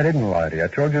tonight. I didn't lie to you. I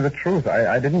told you the truth.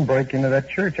 I didn't break into that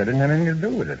church. I didn't have anything to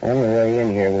do with it. On the way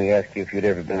in here, we asked you if you'd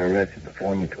ever been arrested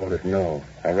before, and you told us no.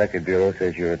 Our record bureau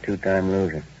says you're a 2-time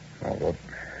loser. Oh, well,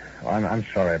 I'm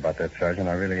sorry about that, Sergeant.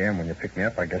 I really am. When you picked me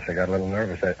up, I guess I got a little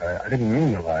nervous. I didn't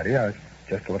mean to lie to you. I was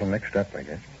just a little mixed up, I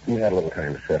guess. You had a little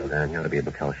time to settle down. You ought to be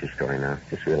able to tell us your story now.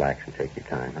 Just relax and take your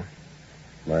time, huh?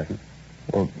 Martin?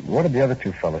 Well, what did the other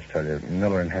 2 fellas tell you,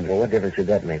 Miller and Henderson? Well, what difference did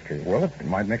that make to you? Well, it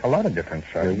might make a lot of difference,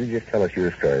 Sergeant. You just tell us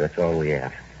your story. That's all we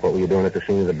ask. What were you doing at the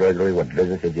scene of the burglary? What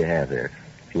business did you have there?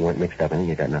 If you weren't mixed up in it,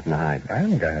 you got nothing to hide. I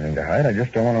haven't got anything to hide. I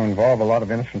just don't want to involve a lot of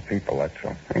innocent people, that's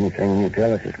all. Anything you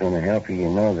tell us is going to help you, you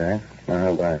know that. Now,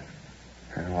 how about it?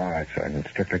 All right, Sergeant.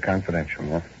 Strictly confidential,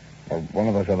 huh? Well, one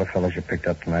of those other fellows you picked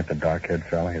up tonight, the dark-haired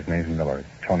fella, his name's Miller.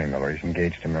 Tony Miller. He's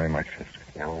engaged to marry my sister.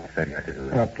 Yeah, well, I said I could do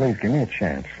that. Now, please, give me a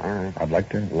chance. All right. I'd like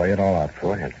to lay it all out for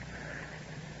you. Go ahead.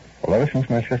 Well, ever since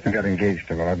my sister got engaged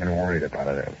to him, I've been worried about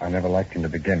it. I never liked him to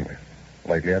begin with.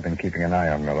 Lately, I've been keeping an eye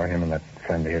on Miller, him and that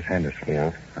friend of his, Henderson.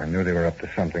 Yeah? I knew they were up to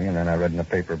something, and then I read in the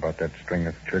paper about that string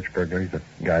of church burglaries, the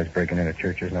guys breaking into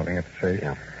churches, nothing at the safe.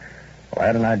 Yeah. Well, I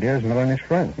had an idea it was Miller and his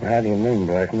friend. How do you mean,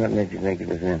 Bryson? What made you think it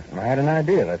was him? I had an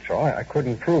idea, that's all. I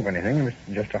couldn't prove anything. It was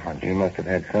just a hunch. You must have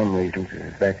had some reason to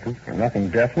suspect them. Nothing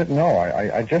definite, no.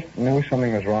 I just knew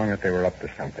something was wrong, that they were up to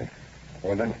something.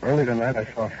 Well, then, early tonight, I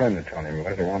saw a friend of Tony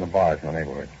Miller. They were on the bars in the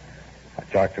neighborhood. I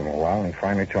talked to him a while, and he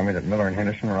finally told me that Miller and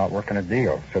Henderson were out working a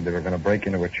deal. Said they were going to break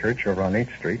into a church over on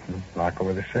 8th Street and knock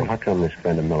over the safe. Well, how come this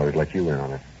friend of Miller's let you in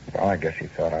on it? Well, I guess he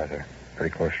thought I was a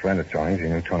pretty close friend of Tony's. He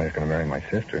knew Tony was going to marry my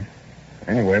sister.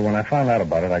 Anyway, when I found out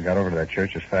about it, I got over to that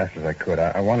church as fast as I could.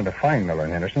 I wanted to find Miller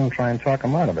and Henderson and try and talk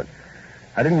them out of it.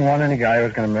 I didn't want any guy who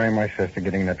was going to marry my sister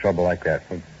getting into trouble like that.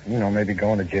 With, maybe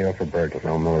going to jail for burglary.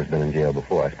 No, Miller's been in jail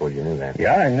before. I suppose you knew that.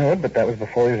 Yeah, I knew it, but that was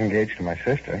before he was engaged to my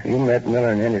sister. You met Miller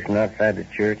and Henderson outside the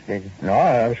church, did you? No,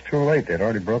 I was too late. They'd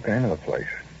already broken into the place.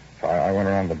 So I went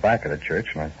around the back of the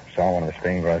church, and I saw one of the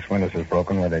stained glass windows was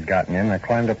broken where they'd gotten in. I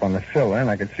climbed up on the sill there, and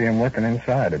I could see them working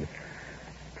inside. It was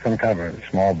some kind of a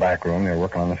small back room. They were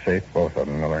working on the safe, both of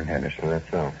them, Miller and Henderson. That's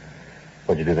so.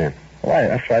 What'd you do then?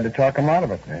 Well, I tried to talk them out of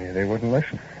it. They wouldn't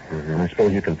listen. Mm-hmm. I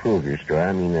suppose you can prove your story.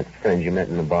 I mean, that friend you met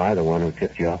in the bar, the one who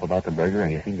tipped you off about the burger, I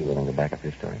guess he'd be willing to back up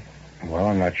your story. Well,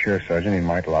 I'm not sure, Sergeant. He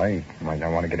might lie. He might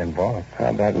not want to get involved. How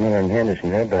about Miller and Henderson?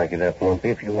 They'll back it up, won't they?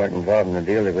 If you weren't involved in the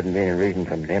deal, there wouldn't be any reason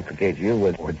for them to implicate you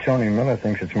with... Well, Tony Miller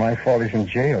thinks it's my fault he's in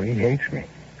jail. He hates me.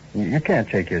 You can't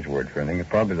take his word for anything.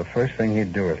 Probably the first thing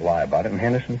he'd do is lie about it, and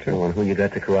Henderson, too. Well, and who you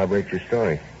got to corroborate your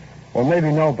story? Well,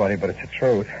 maybe nobody, but it's the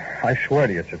truth. I swear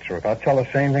to you it's the truth. I'll tell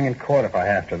the same thing in court if I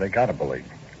have to. They gotta believe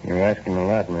me. You're asking a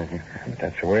lot, Matthew. But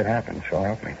that's the way it happened, so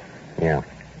help me. Yeah.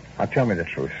 Now, tell me the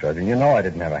truth, Sergeant. You know I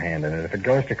didn't have a hand in it. If it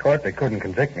goes to court, they couldn't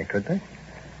convict me, could they?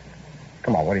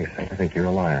 Come on, what do you think? I think you're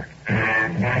a liar.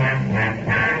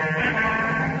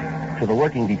 To the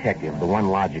working detective, the one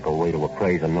logical way to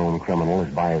appraise a known criminal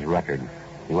is by his record.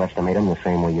 You estimate him the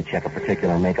same way you check a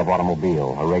particular make of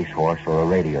automobile, a racehorse, or a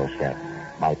radio set,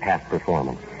 by past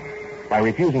performance. By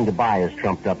refusing to buy his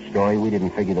trumped-up story, we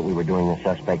didn't figure that we were doing the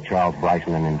suspect Charles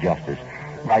Bryson an injustice.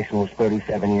 Bryson was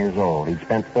 37 years old. He'd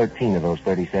spent 13 of those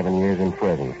 37 years in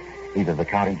prison, either the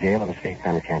county jail or the state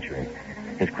penitentiary.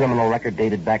 His criminal record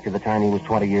dated back to the time he was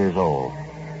 20 years old.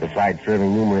 Besides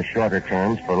serving numerous shorter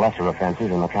terms for lesser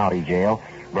offenses in the county jail,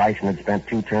 Bryson had spent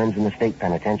 2 terms in the state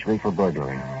penitentiary for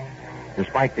burglary.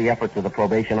 Despite the efforts of the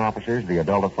probation officers, the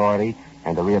adult authority,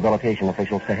 and the rehabilitation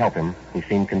officials to help him, he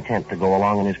seemed content to go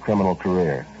along in his criminal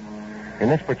career. In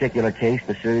this particular case,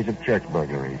 the series of church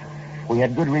burglaries, we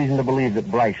had good reason to believe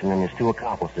that Bryson and his 2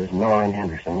 accomplices, Miller and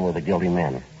Henderson, were the guilty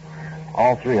men.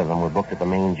 All 3 of them were booked at the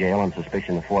main jail on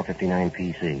suspicion of 459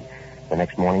 PC. The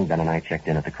next morning, Ben and I checked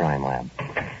in at the crime lab.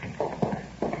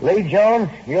 Lee Jones,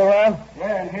 you around?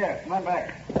 Yeah, in here. Come on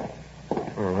back.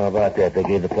 Well, how about that? They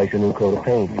gave the place a new coat of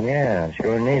paint. Yeah,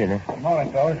 sure needed it. Good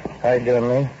morning, fellas. How you doing,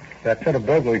 Lee? That set of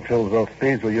burglary tools those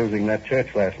thieves were using in that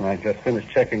church last night. Just finished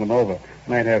checking them over.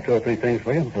 Might have 2 or 3 things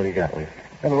for you. What do you got, Lee?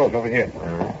 Have a look over here.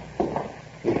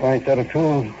 You find set of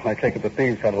tools, I take it the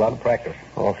thieves had a lot of practice.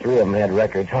 All 3 of them had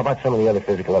records. How about some of the other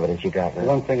physical evidence you got, man?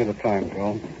 One thing at a time,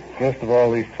 Joe. First of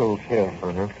all, these tools here.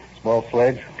 Small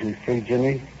sledge, these 3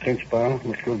 jimmy, pinch bar,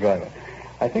 and a screwdriver.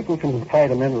 I think we can tie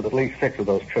them in with at least 6 of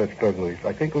those church burglaries.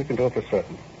 I think we can do it for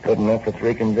certain. Good enough for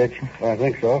 3 convictions? I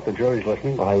think so, if the jury's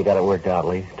listening. Well, how you got it worked out,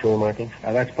 Lee? Tool markings?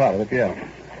 That's part of it, yeah.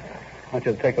 I want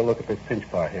you to take a look at this pinch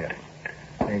bar here.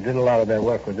 They did a lot of their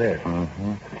work with this.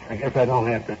 I guess I don't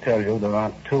have to tell you there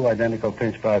aren't 2 identical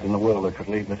pinch bars in the world that could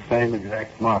leave the same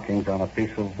exact markings on a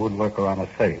piece of woodwork or on a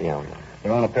safe. Yeah.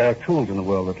 There aren't a pair of tools in the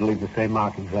world that leave the same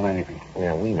markings on anything.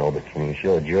 Yeah, we know, but can you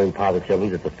show a jury positively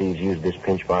that the thieves used this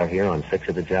pinch bar here on 6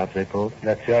 of the jobs they pulled?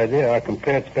 That's the idea. I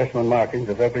compared specimen markings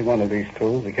of every one of these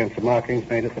tools against the markings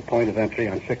made at the point of entry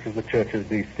on 6 of the churches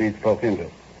these thieves broke into.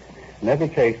 In every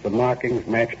case, the markings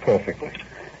match perfectly.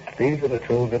 These are the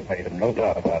tools that made them, no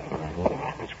doubt about it.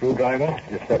 The screwdriver,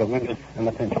 the set of windows, and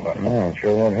the pinch bar. Oh,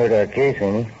 sure won't hurt our case,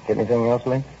 any. Get anything else,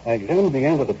 Lee? I examined the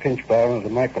end of the pinch bar under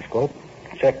the microscope,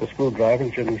 checked the screwdriver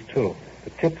and Jimmy's tool.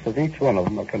 The tips of each one of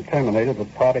them are contaminated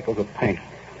with particles of paint,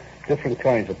 different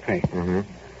kinds of paint.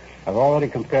 I've already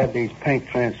compared these paint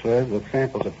transfers with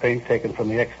samples of paint taken from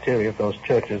the exterior of those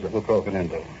churches that were broken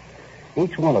into.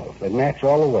 Each one of them, they match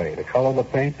all the way. The color of the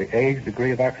paint, the age,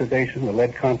 degree of oxidation, the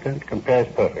lead content, compares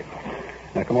perfect.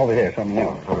 Now, come over here, something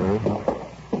else.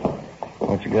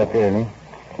 What you got there, Lee?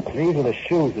 These are the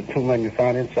shoes the 2 men you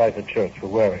found inside the church were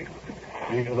wearing.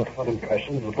 These are the foot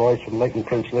impressions the boys from Leighton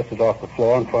Prince lifted off the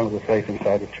floor in front of the safe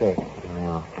inside the church.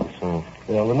 Yeah, so...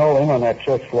 The linoleum on that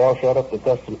church floor showed up the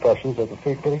dust impressions of the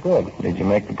feet pretty good. Did you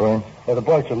make the prints? The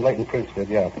boys from Leighton Prince did,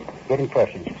 yeah. Good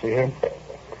impressions. You see here?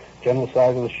 General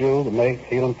size of the shoe, the make,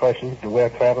 heel impressions, the wear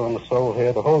pattern on the sole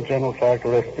here, the whole general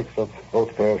characteristics of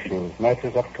both pair of shoes.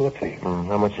 Matches up to a T.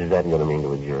 How much is that going to mean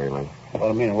to a jury, Lee? Well,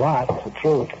 I mean a lot. It's the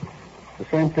truth. It's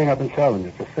the same thing I've been telling you.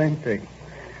 It's the same thing.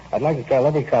 I'd like to tell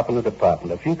every cop in the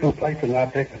department, if you can place an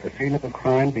object at the scene of a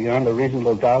crime beyond a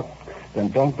reasonable doubt, then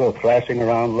don't go thrashing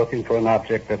around looking for an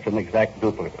object that's an exact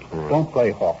duplicate. Don't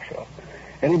play hawkshaw.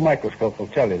 Any microscope will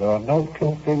tell you there are no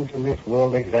 2 things in this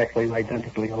world exactly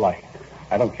identically alike.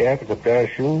 I don't care if it's a pair of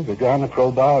shoes, a gun, a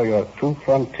crowbar, or your 2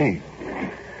 front teeth.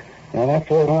 Now, that's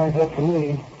all lines up for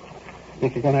me.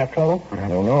 Think you're going to have trouble? I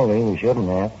don't know, Lee. We shouldn't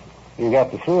have. You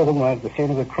got the three of them right at the scene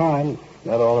of the crime.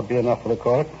 That ought to be enough for the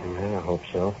court. Yeah, I hope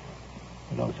so.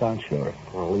 You don't sound sure.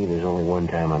 Well, Lee, there's only one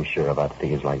time I'm sure about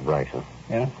thieves like Bryson.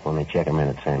 Yeah? When they check him in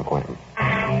at San Quentin.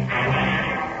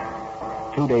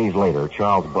 2 days later,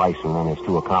 Charles Bryson and his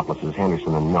two accomplices,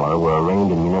 Henderson and Miller, were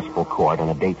arraigned in municipal court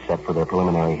and a date set for their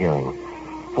preliminary hearing.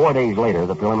 4 days later,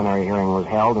 the preliminary hearing was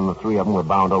held and the three of them were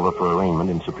bound over for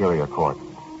arraignment in Superior Court.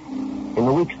 In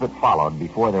the weeks that followed,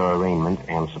 before their arraignment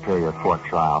and Superior Court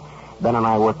trial, Ben and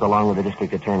I worked along with the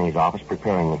district attorney's office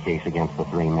preparing the case against the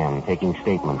three men, taking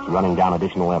statements, running down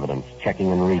additional evidence, checking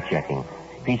and rechecking,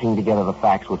 piecing together the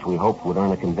facts which we hoped would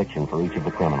earn a conviction for each of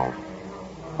the criminals.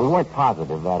 We weren't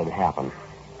positive that had happened.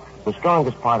 The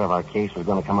strongest part of our case was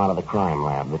going to come out of the crime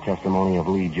lab, the testimony of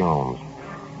Lee Jones.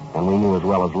 And we knew as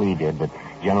well as Lee did that,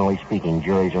 generally speaking,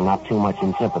 juries are not too much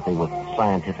in sympathy with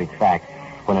scientific fact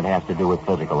when it has to do with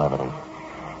physical evidence.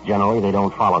 Generally, they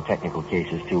don't follow technical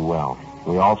cases too well.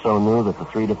 We also knew that the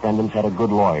three defendants had a good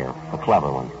lawyer, a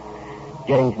clever one.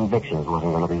 Getting convictions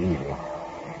wasn't going to be easy.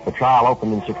 The trial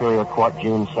opened in Superior Court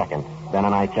June 2nd. Ben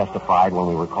and I testified when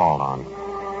we were called on.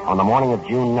 On the morning of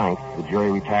June 9th, the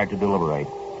jury retired to deliberate.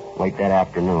 Late that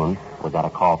afternoon, we got a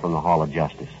call from the Hall of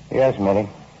Justice. Yes, Mitty.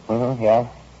 Yeah.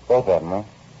 Both of them, huh?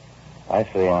 I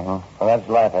see, Well, that's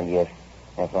life, I guess.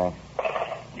 Yes, sir.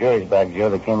 Jury's back, Joe.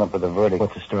 They came up with a verdict.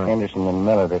 What's the story? Henderson and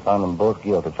Miller, they found them both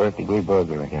guilty of first-degree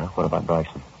burglary. Yeah? What about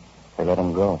Bryson? They let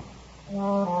him go.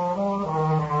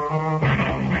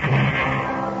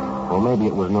 Well, maybe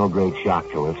it was no great shock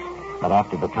to us, but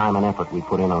after the time and effort we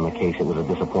put in on the case, it was a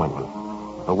disappointment.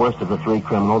 The worst of the three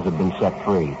criminals had been set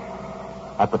free.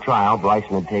 At the trial,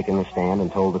 Bryson had taken the stand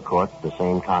and told the court the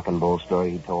same cock and bull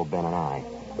story he'd told Ben and I,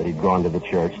 that he'd gone to the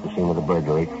church, the scene of the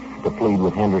burglary, to plead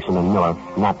with Henderson and Miller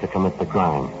not to commit the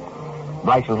crime.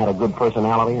 Bryson had a good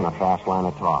personality and a fast line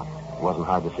of talk. It wasn't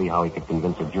hard to see how he could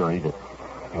convince a jury that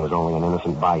he was only an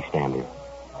innocent bystander.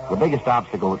 The biggest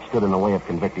obstacle that stood in the way of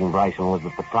convicting Bryson was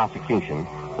that the prosecution,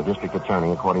 the district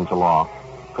attorney, according to law,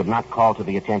 could not call to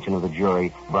the attention of the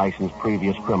jury Bryson's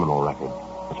previous criminal record,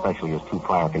 especially his 2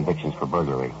 prior convictions for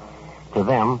burglary. To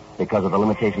them, because of the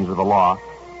limitations of the law,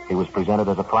 he was presented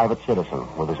as a private citizen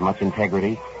with as much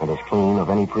integrity and as clean of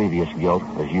any previous guilt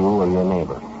as you or your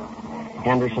neighbor.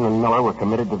 Henderson and Miller were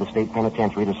committed to the state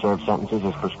penitentiary to serve sentences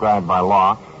as prescribed by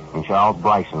law, and Charles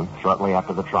Bryson, shortly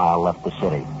after the trial, left the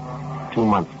city. 2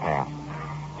 months passed.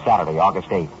 Saturday, August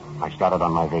 8th, I started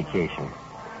on my vacation.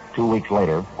 2 weeks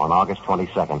later, on August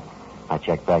 22nd, I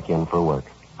checked back in for work.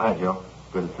 Hi, Joe.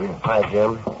 Good to see you. Hi,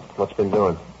 Jim. What's been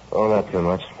doing? Oh, not too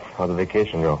much. How'd the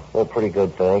vacation go? Well, pretty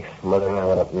good, thanks. Mother and I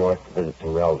went up north to visit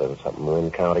some relatives up in Marin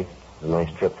County. It was a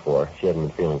nice trip for her. She hadn't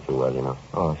been feeling too well, you know.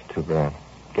 Oh, that's too bad.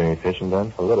 Get any fishing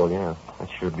done? A little, yeah.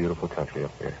 That's sure beautiful country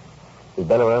up there. You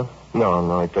been around?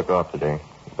 No, I took off today.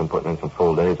 I've been putting in some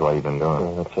full days while you've been gone.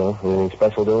 Yeah, that's all. Anything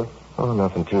special doing? Oh,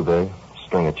 nothing too big.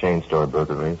 String of chain store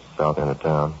burglaries, south end of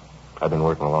town. I've been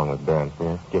working along with Ben.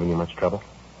 Yeah? Giving you much trouble?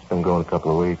 It's been going a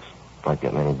couple of weeks. Not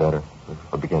getting any better.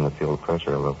 I begin to feel the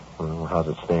pressure a little. Well, how's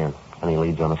it stand? Any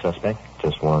leads on the suspect?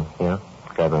 Just one. Yeah?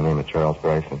 A guy by the name of Charles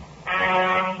Bryson.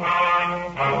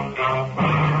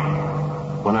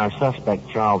 When our suspect,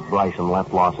 Charles Bryson,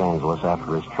 left Los Angeles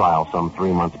after his trial some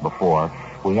 3 months before,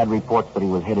 we had reports that he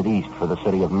was headed east for the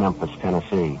city of Memphis,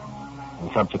 Tennessee.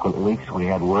 In subsequent weeks, we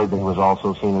had word that he was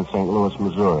also seen in St. Louis,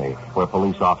 Missouri, where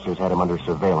police officers had him under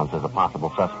surveillance as a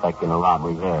possible suspect in a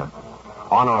robbery there.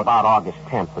 On or about August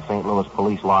 10th, the St. Louis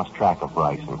police lost track of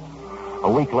Bryson.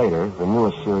 A week later, the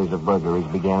newest series of burglaries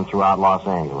began throughout Los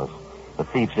Angeles. The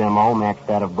thief's M.O. matched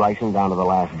that of Bryson down to the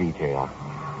last detail.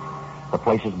 The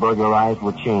places burglarized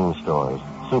were chain stores,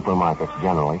 supermarkets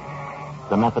generally.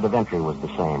 The method of entry was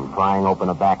the same, prying open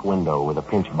a back window with a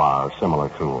pinch bar or similar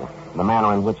tool. The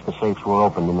manner in which the safes were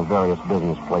opened in the various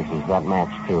business places, that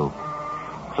matched too.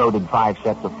 So did 5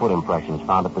 sets of foot impressions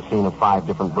found at the scene of 5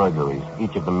 different burglaries,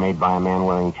 each of them made by a man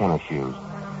wearing tennis shoes.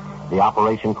 The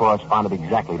operation corresponded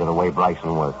exactly to the way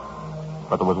Bryson worked.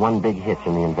 But there was one big hitch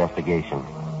in the investigation.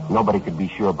 Nobody could be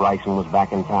sure Bryson was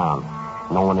back in town.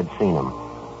 No one had seen him.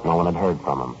 No one had heard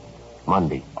from him.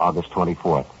 Monday, August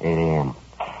 24th, 8 a.m.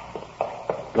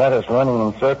 Got us running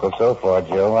in circles so far,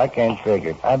 Joe. I can't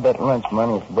figure. I bet lunch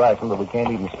money is Bryson, but we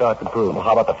can't even start to prove it. Well,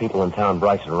 how about the people in town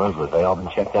Bryson runs with? They all been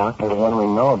checked out? The one we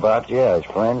know about, yeah. His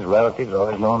friends, relatives,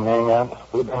 always know him hang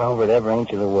out. We've been over it every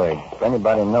inch of the way. If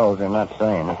anybody knows, they're not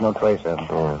saying. There's no trace of them.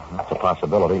 Yeah, that's a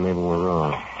possibility. Maybe we're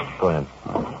wrong. Go ahead.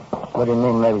 What do you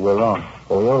mean, maybe we're wrong?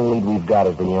 Well, the only lead we've got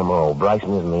is the M.O.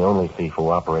 Bryson isn't the only thief who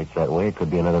operates that way. It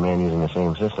could be another man using the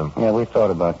same system. Yeah, we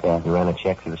thought about that. You ran a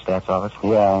check through the stats office?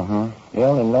 Yeah, The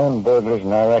only known burglars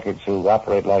in our records who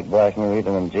operate like Bryson are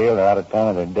either in jail or out of town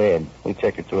or they're dead. We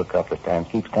checked it through a couple of times.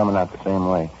 Keeps coming out the same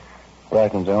way.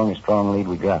 Bryson's the only strong lead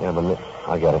we got. Yeah, but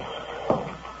I got it.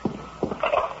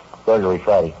 Burglary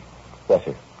Friday. Yes,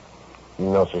 sir. You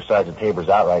know, Sir Sergeant Tabor's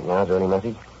out right now. Is there any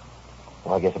message?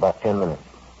 Well, I guess about 10 minutes.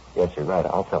 Yes, sir. Right.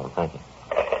 I'll tell him. Thank you.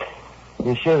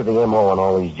 You're sure the M.O. on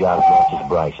all these jobs matches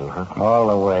Bryson, huh? All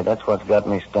the way. That's what's got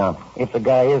me stumped. If the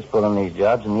guy is pulling these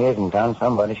jobs and he is in town,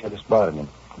 somebody should have spotted him.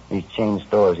 These chain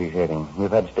stores he's hitting. We've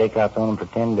had stakeouts on him for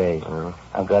 10 days.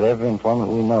 I've got every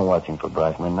informant we know watching for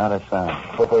Bryson, and not a sign.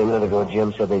 Hopefully a minute ago,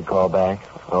 Jim said they'd call back.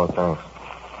 Oh, thanks.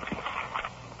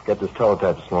 Get this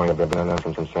teletype this morning. I've been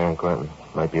announcing from San Quentin.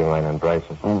 Might be a line on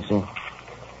Bryson. Let me see.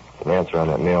 An answer on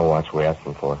that mail watch we asked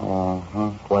him for.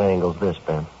 What angle's this,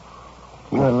 Ben?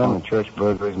 You remember church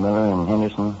burglaries, Miller and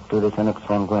Henderson, do this in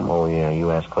San Quentin? Oh, yeah.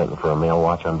 You asked Clinton for a mail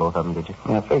watch on both of them, did you?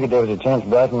 Yeah, I figured there was a chance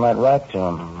Bryson might write to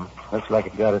him. Looks like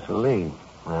it got us a lead.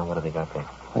 Well, what have they got there?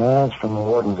 Well, it's from the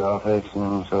warden's office,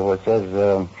 and so it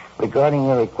says, regarding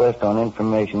your request on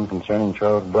information concerning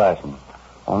Charles Bryson,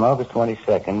 on August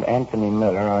 22nd, Anthony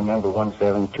Miller, our number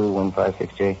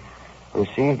 172156J,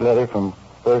 received letter from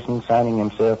person signing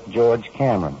himself George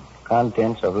Cameron.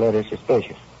 Contents of letter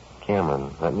suspicious. Cameron.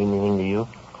 Does that mean anything to you?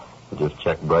 I just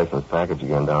checked Bryson's package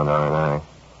again down to R&I.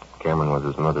 Cameron was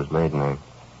his mother's maiden name.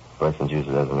 Bryson's used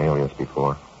it as an alias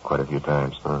before, quite a few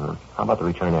times. How about the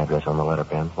return address on the letter,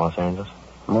 Ben? Los Angeles?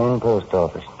 Main post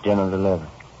office, general delivery.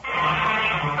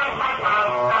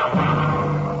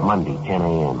 Monday, 10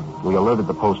 a.m. We alerted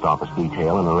the post office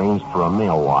detail and arranged for a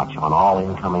mail watch on all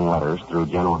incoming letters through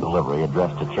general delivery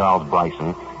addressed to Charles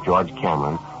Bryson, George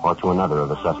Cameron, or to another of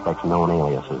the suspect's known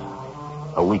aliases.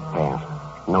 A week passed.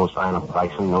 No sign of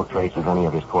Bryson, no trace of any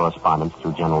of his correspondence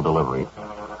through general delivery.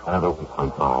 Another week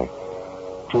went by.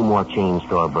 2 more chain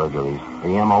store burglaries.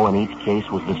 The M.O. in each case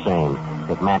was the same.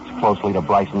 It matched closely to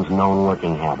Bryson's known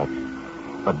working habits.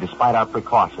 But despite our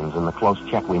precautions and the close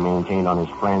check we maintained on his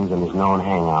friends and his known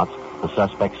hangouts, the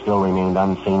suspect still remained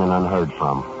unseen and unheard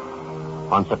from.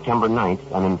 On September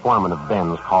 9th, an informant of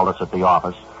Ben's called us at the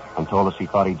office and told us he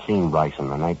thought he'd seen Bryson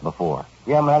the night before.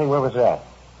 Yeah, Matty, where was that?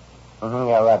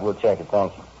 Yeah, right, we'll check it,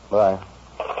 thank you. Bye.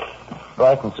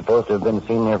 Bryson's supposed to have been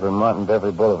seen there from Martin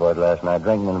Beverly Boulevard last night,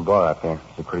 drinking in a bar up here.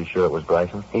 You pretty sure it was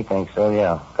Bryson? He thinks so,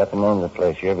 yeah. Got the name of the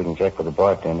place here. We can check with the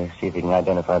bartender, see if he can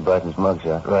identify Bryson's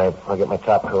mugshot. Right. I'll get my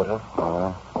top coat, huh? All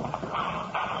right.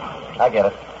 I get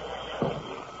it.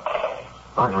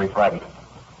 Burglary Friday.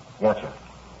 Yes, sir.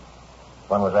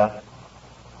 When was that?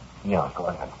 Yeah, go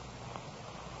ahead.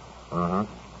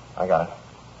 I got it.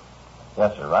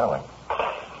 Yes, sir, right away.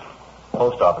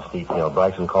 Post office detail.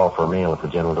 Bryson called for mail at the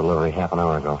general delivery half an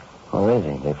hour ago. Where is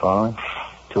he? They following?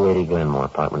 280 Glenmore,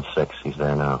 apartment 6. He's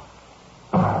there now.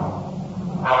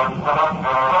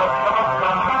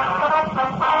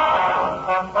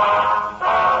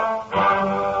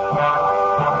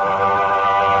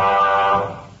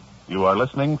 You are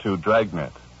listening to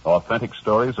Dragnet, authentic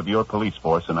stories of your police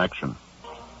force in action.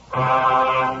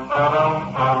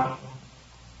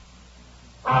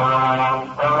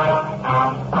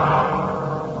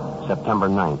 September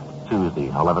 9th, Tuesday,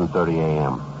 11:30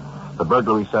 a.m. The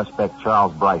burglary suspect,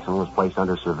 Charles Bryson, was placed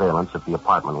under surveillance at the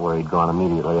apartment where he'd gone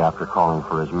immediately after calling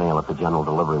for his mail at the general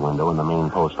delivery window in the main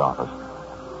post office.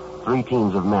 3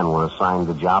 teams of men were assigned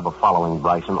the job of following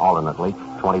Bryson alternately,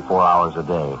 24 hours a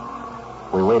day.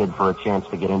 We waited for a chance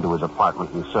to get into his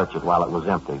apartment and search it while it was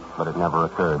empty, but it never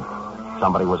occurred.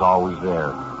 Somebody was always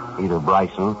there, either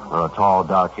Bryson or a tall,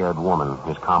 dark-haired woman,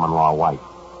 his common-law wife.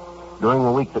 During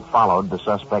the week that followed, the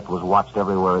suspect was watched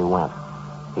everywhere he went.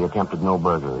 He attempted no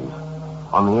burglaries.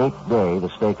 On the 8th day, the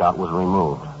stakeout was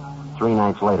removed. 3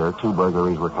 nights later, 2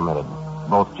 burglaries were committed.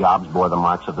 Both jobs bore the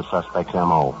marks of the suspect's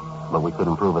M.O., but we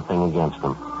couldn't prove a thing against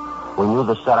him. We knew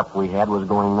the setup we had was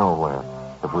going nowhere.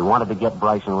 If we wanted to get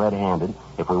Bryson red-handed,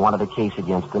 if we wanted a case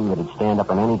against him that'd stand up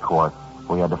in any court,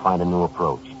 we had to find a new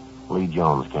approach. Lee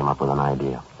Jones came up with an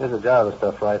idea. Here's a jar of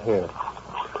stuff right here.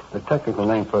 The technical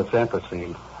name for it's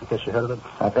anthracene. I guess you heard of it?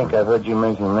 I think I've heard you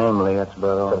mention the name, Lee. That's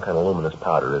about all. Some kind of luminous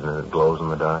powder, isn't it? It glows in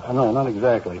the dark. No, not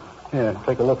exactly. Here,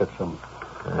 take a look at some.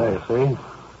 There, you see?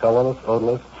 Colorless,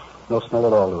 odorless, no smell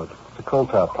at all to it. It's a coal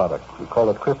tar product. We call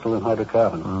it crystalline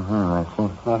hydrocarbon. I see.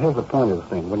 Now, here's the point of the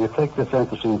thing. When you take this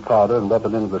anthracene powder and rub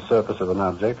it into the surface of an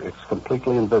object, it's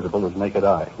completely invisible to the naked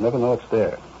eye. You never know it's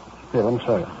there. Here, let me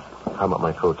show you. How about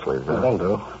my coat sleeves? Yeah, that'll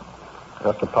do.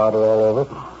 Got the powder all over it.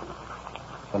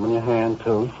 Some in your hand,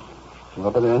 too.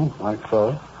 Rub it in, like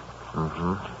so.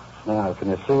 Now, can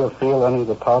you see or feel any of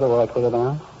the powder where I put it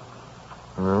on?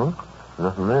 No,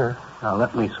 nothing there. Now,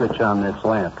 let me switch on this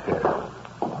lamp here.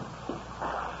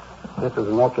 This is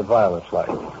an ultraviolet light.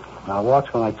 Now,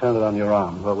 watch when I turn it on your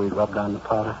arm where we rubbed on the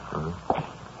powder.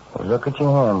 Hey, look at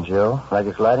your hand, Joe. Like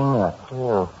it's lighting up.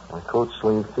 Yeah, my coat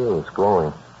sleeve, too. It's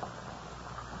glowing.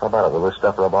 How about it? Will this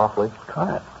stuff rub off, Lee?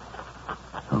 Try it.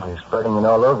 You're spreading it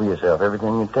all over yourself,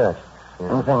 everything you touch.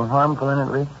 Yeah. Anything harmful in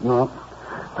it, Lee? No.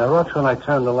 Now, watch when I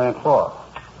turn the lamp off.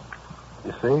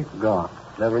 You see? Gone.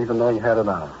 Never even know you had it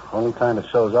on. Only time it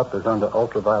shows up is under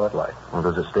ultraviolet light. Well,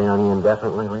 does it stay on you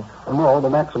indefinitely, Lee? Well, no, the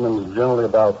maximum is generally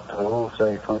about,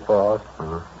 say, 24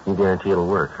 hours. You guarantee it'll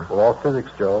work, huh? With all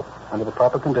physics, Joe, under the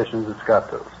proper conditions, it's got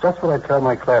to. It's just what I tell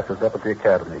my classes up at the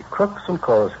academy. Crooks and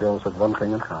chorus girls have one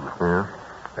thing in common. Yeah?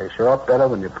 They show up better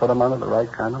when you put them under the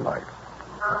right kind of light.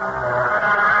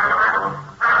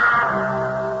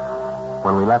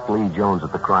 When we left Lee Jones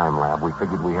at the crime lab, we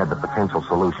figured we had the potential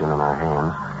solution in our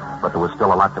hands, but there was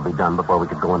still a lot to be done before we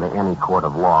could go into any court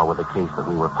of law with a case that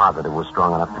we were positive was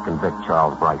strong enough to convict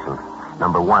Charles Bryson.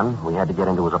 Number one, we had to get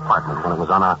into his apartment when it was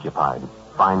unoccupied,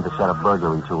 find the set of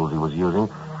burglary tools he was using,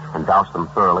 and douse them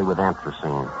thoroughly with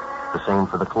anthracene. The same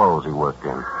for the clothes he worked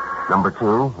in. Number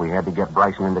two, we had to get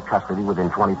Bryson into custody within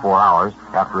 24 hours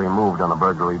after he moved on a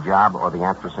burglary job, or the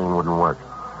anthracene wouldn't work.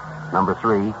 Number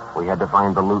three, we had to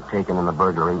find the loot taken in the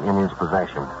burglary in his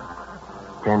possession.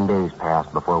 10 days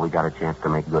passed before we got a chance to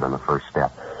make good on the first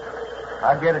step.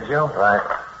 I get it, Joe. Right.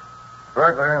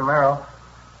 Burglar and Merrill.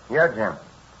 Yeah, Jim.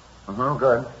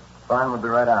 Good. Fine, we'll be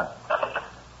right out.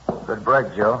 Good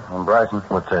break, Joe. And Bryson.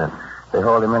 What's that? They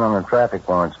hauled him in on a traffic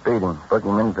warrant, speeding. Put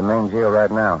him into the main jail right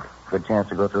now. Good chance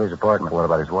to go through his apartment. What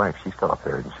about his wife? She's still up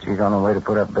there, isn't she? She's on her way to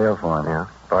put up bail for him. Yeah?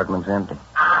 Apartment's empty.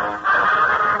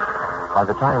 By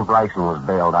the time Bryson was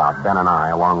bailed out, Ben and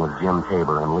I, along with Jim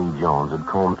Tabor and Lee Jones, had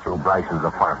combed through Bryson's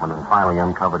apartment and finally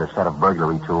uncovered a set of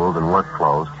burglary tools and work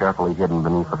clothes carefully hidden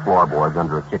beneath the floorboards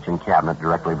under a kitchen cabinet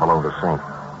directly below the sink.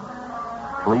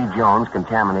 Lee Jones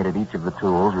contaminated each of the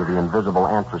tools with the invisible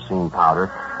anthracene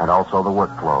powder and also the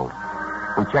work clothes.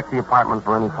 We checked the apartment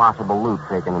for any possible loot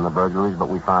taken in the burglaries, but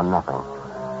we found nothing.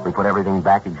 We put everything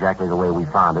back exactly the way we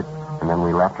found it, and then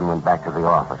we left and went back to the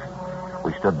office.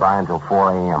 We stood by until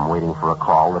 4 a.m. waiting for a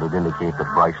call that would indicate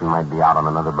that Bryson might be out on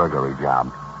another burglary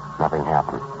job. Nothing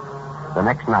happened. The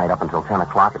next night, up until 10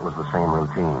 o'clock, it was the same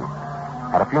routine.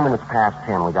 At a few minutes past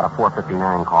 10, we got a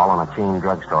 459 call on a chain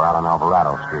drugstore out on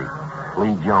Alvarado Street.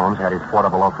 Lee Jones had his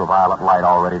portable ultraviolet light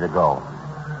all ready to go.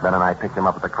 Ben and I picked him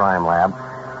up at the crime lab,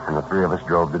 and the three of us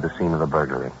drove to the scene of the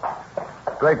burglary.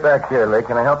 Straight back here, Lee.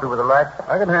 Can I help you with the light?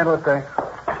 I can handle it, thanks.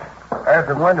 There's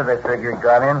the window they figure he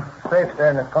got in. Safe's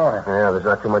there in the corner. Yeah, there's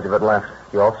not too much of it left.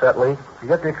 You all set, Lee? You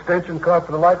got the extension cord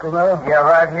for the light, Romero? Yeah,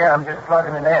 right here. I'm just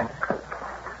plugging it in.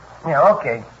 Yeah,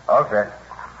 okay. All set.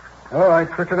 All right,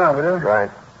 switch it on, will you? Right.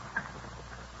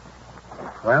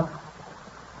 Well?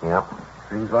 Yep.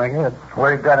 Seems like it. What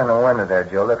you got in the window there,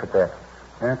 Joe? Look at that.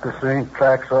 Anthracene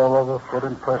tracks all over, foot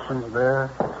impressions there,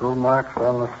 tool marks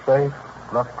on the safe,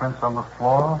 blood prints on the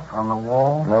floor, on the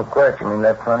wall. No question. He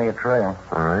left plenty of trail.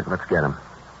 All right, let's get him.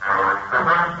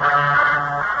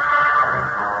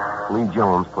 Lee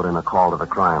Jones put in a call to the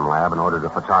crime lab and ordered a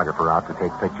photographer out to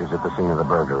take pictures at the scene of the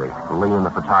burglary. Lee and the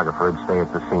photographer would stay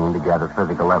at the scene to gather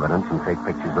physical evidence and take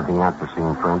pictures of the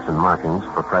anthracene prints and markings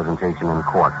for presentation in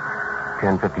court.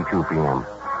 10:52 p.m.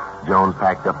 Jones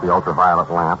packed up the ultraviolet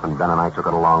lamp, and Ben and I took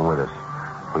it along with us.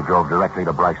 We drove directly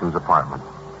to Bryson's apartment.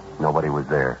 Nobody was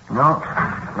there. No,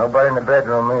 nobody in the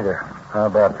bedroom either. How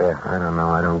about that? I don't know.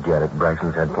 I don't get it.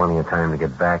 Bryson's had plenty of time to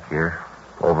get back here.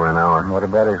 Over an hour. What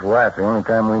about his wife? The only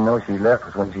time we know she left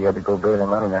was when she had to go bail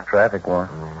him out on that traffic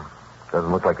warrant.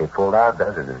 Doesn't look like they pulled out,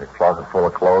 does it? There's a closet full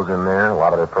of clothes in there, a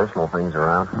lot of their personal things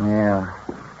around. Yeah.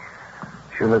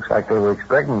 Sure looks like they were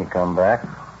expecting you to come back.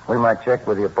 We might check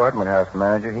with the apartment house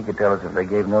manager. He could tell us if they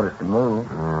gave notice to move.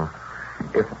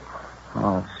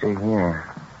 Let's see here.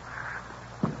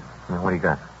 Now, what do you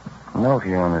got? Note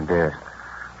here on the desk.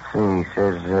 See, he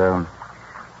says,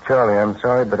 Charlie, I'm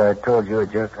sorry, but I told you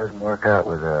it just doesn't work out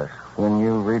with us. When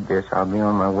you read this, I'll be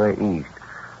on my way east.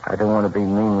 I don't want to be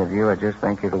mean with you. I just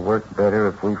think it'll work better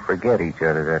if we forget each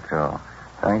other, that's all.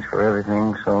 Thanks for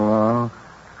everything so long.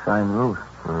 Signed, Ruth.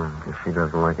 Guess she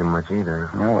doesn't like him much either.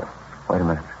 No. Wait a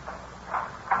minute.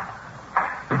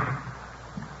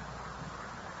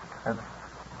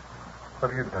 What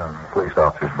have you done? Police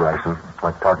officers, Bryson. I'd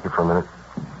like to talk to you for a minute.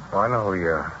 Oh, I know who you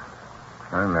are.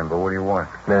 I remember. What do you want?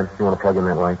 Man, you want to plug in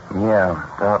that light? Yeah,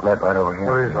 the outlet right over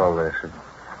here. What is all this? You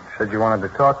said you wanted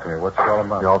to talk to me. What's it all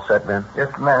about? You all set, Ben?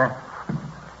 Just a minute.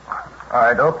 All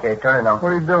right, okay, turn it on.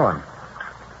 What are you doing?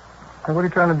 Hey, what are you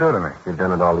trying to do to me? You've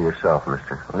done it all to yourself,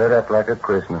 mister. Lit up like a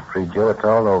Christmas tree, Joe. It's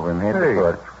all over and head to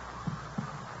foot.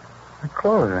 The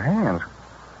clothes and hands.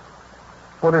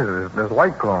 What is it? There's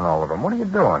light glowing all over them. What are you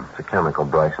doing? It's a chemical,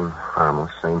 Bryson.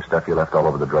 Harmless. Same stuff you left all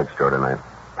over the drugstore tonight.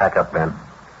 Pack up, Ben.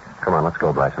 Come on, let's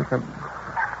go, Bryson.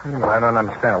 I don't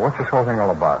understand it. What's this whole thing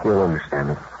all about? You'll understand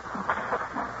it.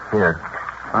 Here.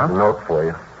 Huh? A note for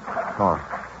you. Oh.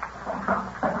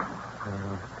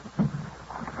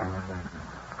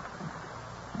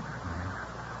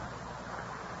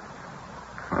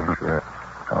 Sure.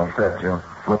 All set, Joe.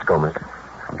 Let's go, mister.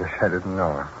 I guess I didn't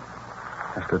know.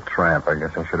 Just a tramp. I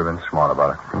guess I should have been smart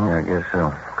about it. Yeah, I guess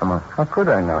so. Come on. How could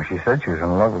I know? She said she was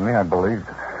in love with me. I believed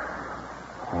it.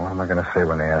 Well, what am I going to say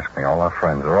when they ask me? All our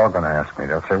friends are all going to ask me.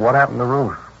 They'll say, what happened to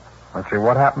Ruth? I'll say,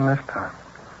 what happened this time?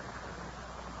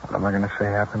 What am I going to say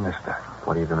happened this time?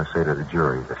 What are you going to say to the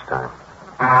jury this time?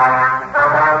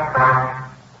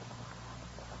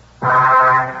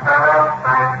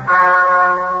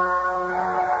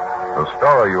 The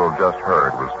story you have just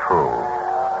heard was true.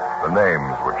 The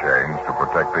names were changed to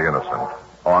protect the innocent.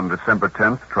 On December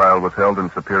 10th, trial was held in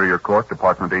Superior Court,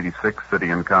 Department 86, City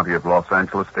and County of Los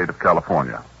Angeles, State of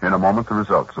California. In a moment, the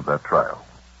results of that trial.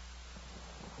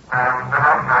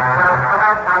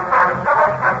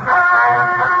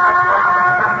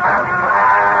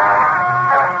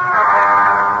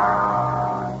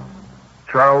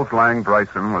 Charles Lang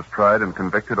Bryson was tried and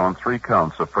convicted on 3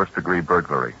 counts of first-degree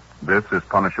burglary. This is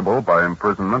punishable by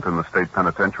imprisonment in the state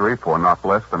penitentiary for not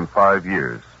less than 5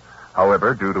 years.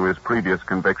 However, due to his previous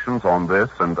convictions on this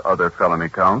and other felony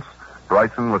counts,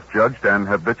 Bryson was judged an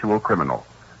habitual criminal.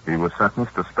 He was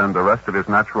sentenced to spend the rest of his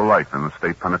natural life in the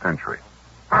state penitentiary.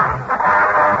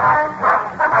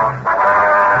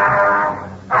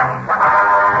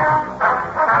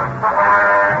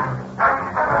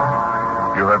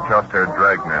 You have just heard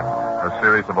Dragnet, a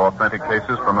series of authentic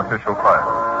cases from official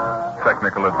files.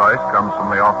 Technical advice comes from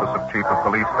the Office of Chief of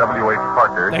Police W.H.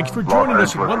 Parker. Thanks for joining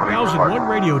us at 1001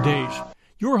 Radio Days,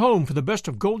 your home for the best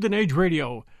of Golden Age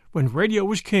radio, when radio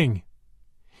was king.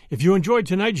 If you enjoyed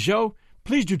tonight's show,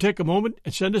 please do take a moment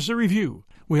and send us a review.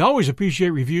 We always appreciate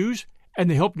reviews,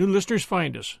 and they help new listeners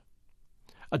find us.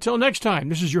 Until next time,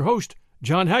 this is your host,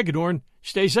 John Hagedorn.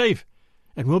 Stay safe,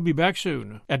 and we'll be back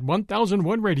soon at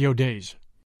 1001 Radio Days.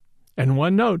 And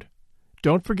one note,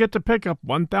 don't forget to pick up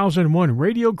 1001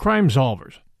 Radio Crime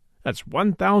Solvers. That's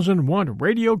 1001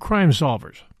 Radio Crime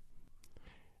Solvers.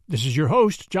 This is your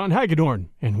host, John Hagedorn,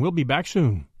 and we'll be back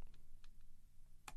soon.